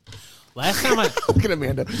 Last time look at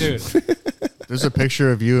Amanda, dude. There's a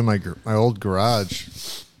picture of you in my old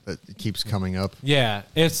garage that keeps coming up. Yeah,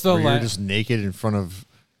 it's the you're just naked in front of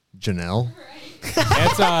Janelle.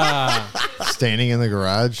 It's standing in the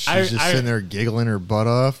garage. She's just sitting there giggling her butt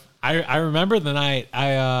off. I remember the night.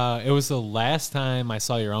 It was the last time I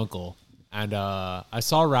saw your uncle, and I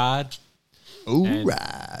saw Rod. Ooh,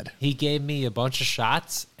 Rod! He gave me a bunch of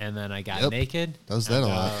shots, and then I got naked. Does that a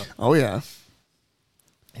lot? Oh yeah.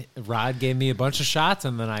 Rod gave me a bunch of shots,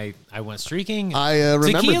 and then I went streaking. I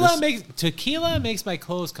remember tequila makes my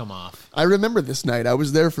clothes come off. I remember this night. I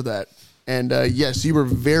was there for that, and yes, you were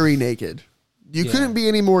very naked. You couldn't be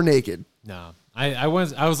any more naked. No, I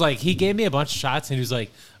was like, he gave me a bunch of shots, and I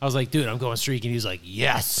was like, dude, I'm going streaking. He was like,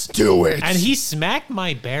 yes, do it. And he smacked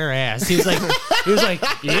my bare ass. He was like,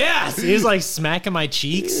 yes. He was like smacking my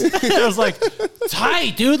cheeks. I was like,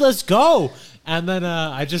 tight, dude, let's go. And then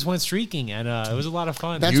I just went streaking, and it was a lot of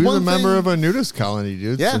fun. You were a member of a nudist colony,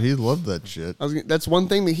 dude. Yeah. So he loved that shit. That's one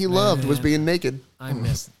thing that he loved was being naked. I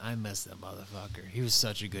miss that motherfucker. He was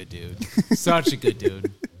such a good dude. Such a good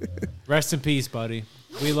dude. Rest in peace, buddy.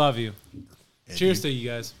 We love you. Yeah, cheers dude. to you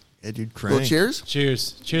guys. Yeah, dude. Crank. Well, cheers.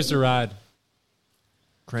 Cheers to Rod.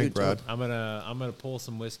 Crank, Rod. I'm gonna pull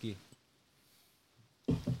some whiskey.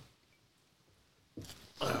 All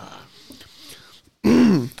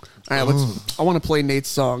right, I want to play Nate's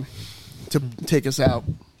song to take us out.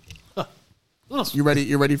 You ready?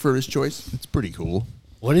 You ready for his choice? It's pretty cool.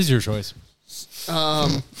 What is your choice? What's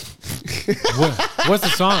the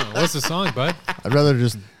song? What's the song, bud? I'd rather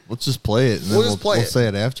let's just play it, and then we'll say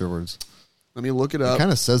it afterwards. Let me look it up. It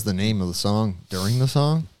kind of says the name of the song during the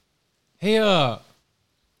song. Hey, I'm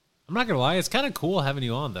not gonna lie, it's kind of cool having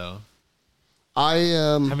you on though.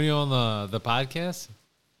 Having you on the podcast.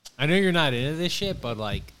 I know you're not into this shit, but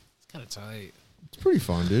like, it's kind of tight. It's pretty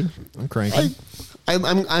fun, dude. I'm cranking. I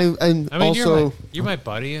mean, also you're my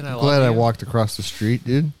buddy, and I'm glad I walked across the street,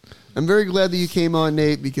 dude. I'm very glad that you came on,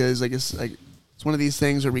 Nate, because I guess it's one of these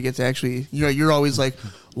things where we get to actually, you're always like,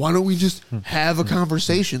 why don't we just have a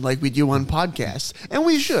conversation like we do on podcasts? And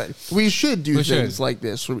we should do things like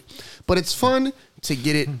this, but it's fun to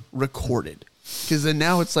get it recorded, because then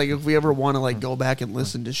now it's like if we ever want to like go back and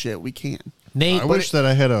listen to shit, we can. Nate, I wish that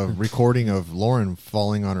I had a recording of Lauren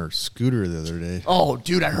falling on her scooter the other day. Oh,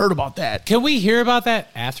 dude, I heard about that. Can we hear about that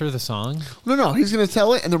after the song? No, he's gonna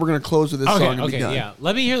tell it, and then we're gonna close with this song. And be done. Yeah.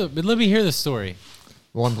 Let me hear the story.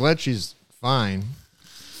 Well, I'm glad she's fine,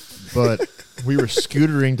 but we were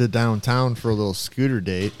scootering to downtown for a little scooter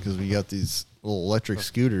date because we got these little electric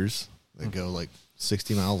scooters that go like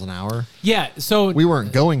 60 miles an hour. Yeah, so we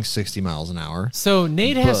weren't going 60 miles an hour. So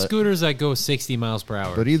Nate has scooters that go 60 miles per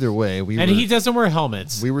hour. But either way, he doesn't wear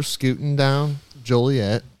helmets. We were scooting down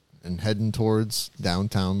Joliet and heading towards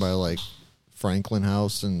downtown by like Franklin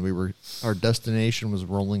House, and our destination was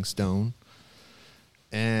Rolling Stone.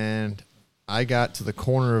 And I got to the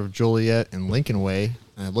corner of Joliet and Lincoln Way,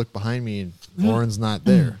 and I looked behind me, and Lauren's not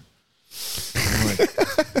there. And I'm like,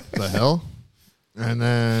 the hell? And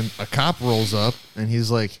then a cop rolls up, and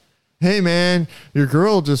he's like, hey, man, your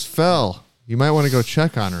girl just fell. You might want to go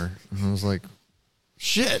check on her. And I was like,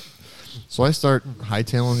 shit. So I start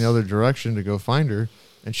hightailing the other direction to go find her,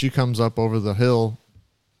 and she comes up over the hill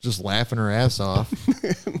just laughing her ass off,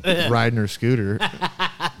 riding her scooter.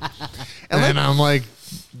 And I'm like,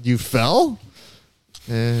 you fell?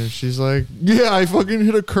 And she's like, yeah, I fucking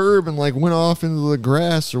hit a curb and like went off into the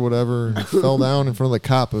grass or whatever and fell down in front of the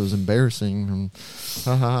cop. It was embarrassing. And,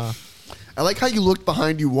 I like how you looked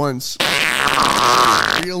behind you once,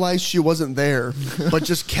 realized she wasn't there, but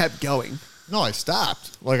just kept going. No, I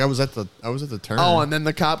stopped. Like I was at the turn. Oh, and then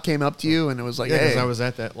the cop came up to you and it was like, yeah, hey. because I was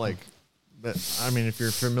at that like But I mean, if you're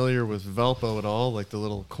familiar with Valpo at all, like the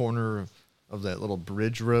little corner of that little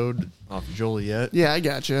bridge road off Joliet. Yeah, I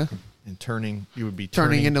gotcha. And you would be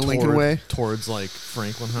turning into Lincoln Way towards like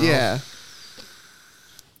Franklin House. Yeah,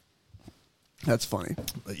 that's funny.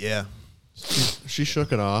 But yeah, she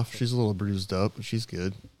shook it off. She's a little bruised up, but she's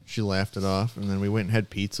good. She laughed it off, and then we went and had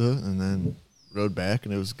pizza, and then rode back,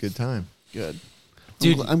 and it was a good time. Good,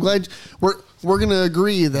 dude. I'm glad we're gonna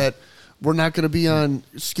agree that we're not gonna be on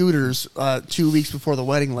scooters 2 weeks before the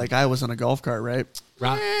wedding, like I was on a golf cart, right?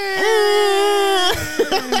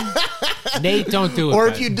 Nate, don't do it. Or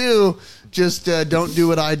if you do, just don't do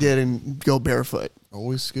what I did and go barefoot.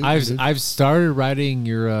 Always scoot. I've started riding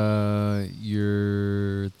your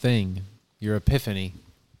thing, your epiphany.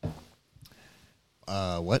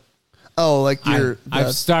 What? Oh, like your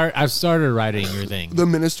I've started riding your thing. The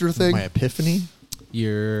minister thing. My epiphany.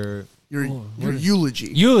 Your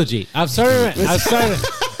eulogy. Eulogy. I've started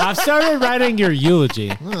writing your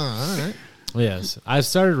eulogy. Oh, all right. Yes, I've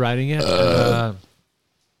started writing it.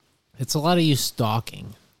 It's a lot of you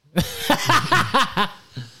stalking.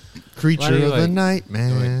 Creature of the night,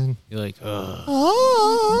 man. You're like,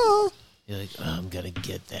 oh. You're like, oh, I'm gonna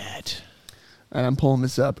get that. And I'm pulling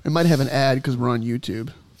this up. It might have an ad because we're on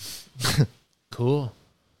YouTube. Cool,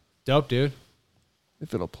 dope, dude.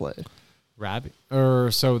 If it'll play. Rabbit.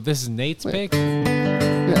 So this is Nate's pick.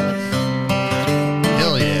 Yeah.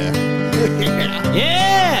 Hell yeah.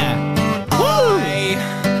 Yeah.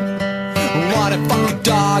 I wanna fuck a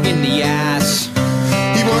dog in the ass.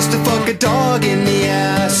 He wants to fuck a dog in the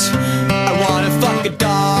ass. I wanna fuck a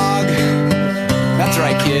dog. That's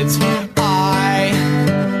right, kids. I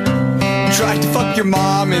tried to fuck your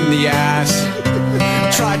mom in the ass.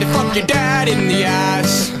 Tried to fuck your dad in the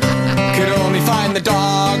ass. Could only find the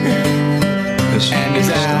dog and his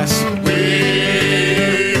ass.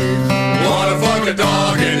 We wanna fuck a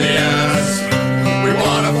dog in the ass. We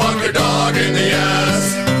wanna fuck a dog in the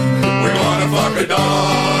ass. We wanna fuck a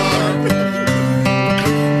dog.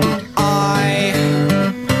 I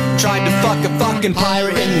tried to fuck a fucking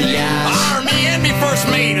pirate in the ass. Me and me first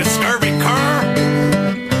mate, a scurvy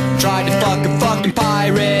cur. Tried to fuck a fucking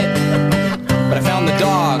pirate, but I found the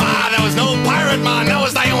dog. There was no pirate, man. That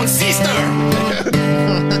was thy own sister.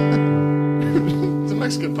 It's a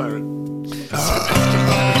Mexican pirate.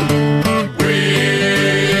 We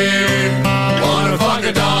wanna fuck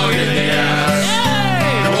a dog in the ass.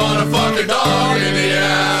 We wanna fuck a dog in the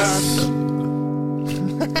ass.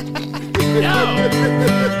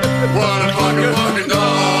 Wanna fuck a fucking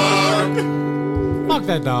dog. Fuck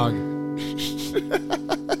that dog.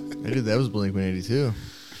 Hey, dude, that was Blink-182.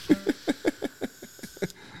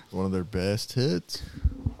 One of their best hits.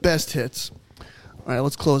 Best hits. All right,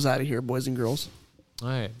 let's close out of here, boys and girls. All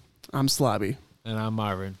right. I'm Slobby. And I'm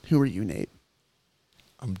Marvin. Who are you, Nate?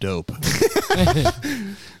 I'm dope.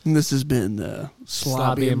 And this has been the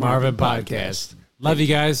Slob and Marvin podcast. Love you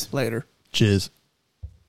guys. Later. Cheers.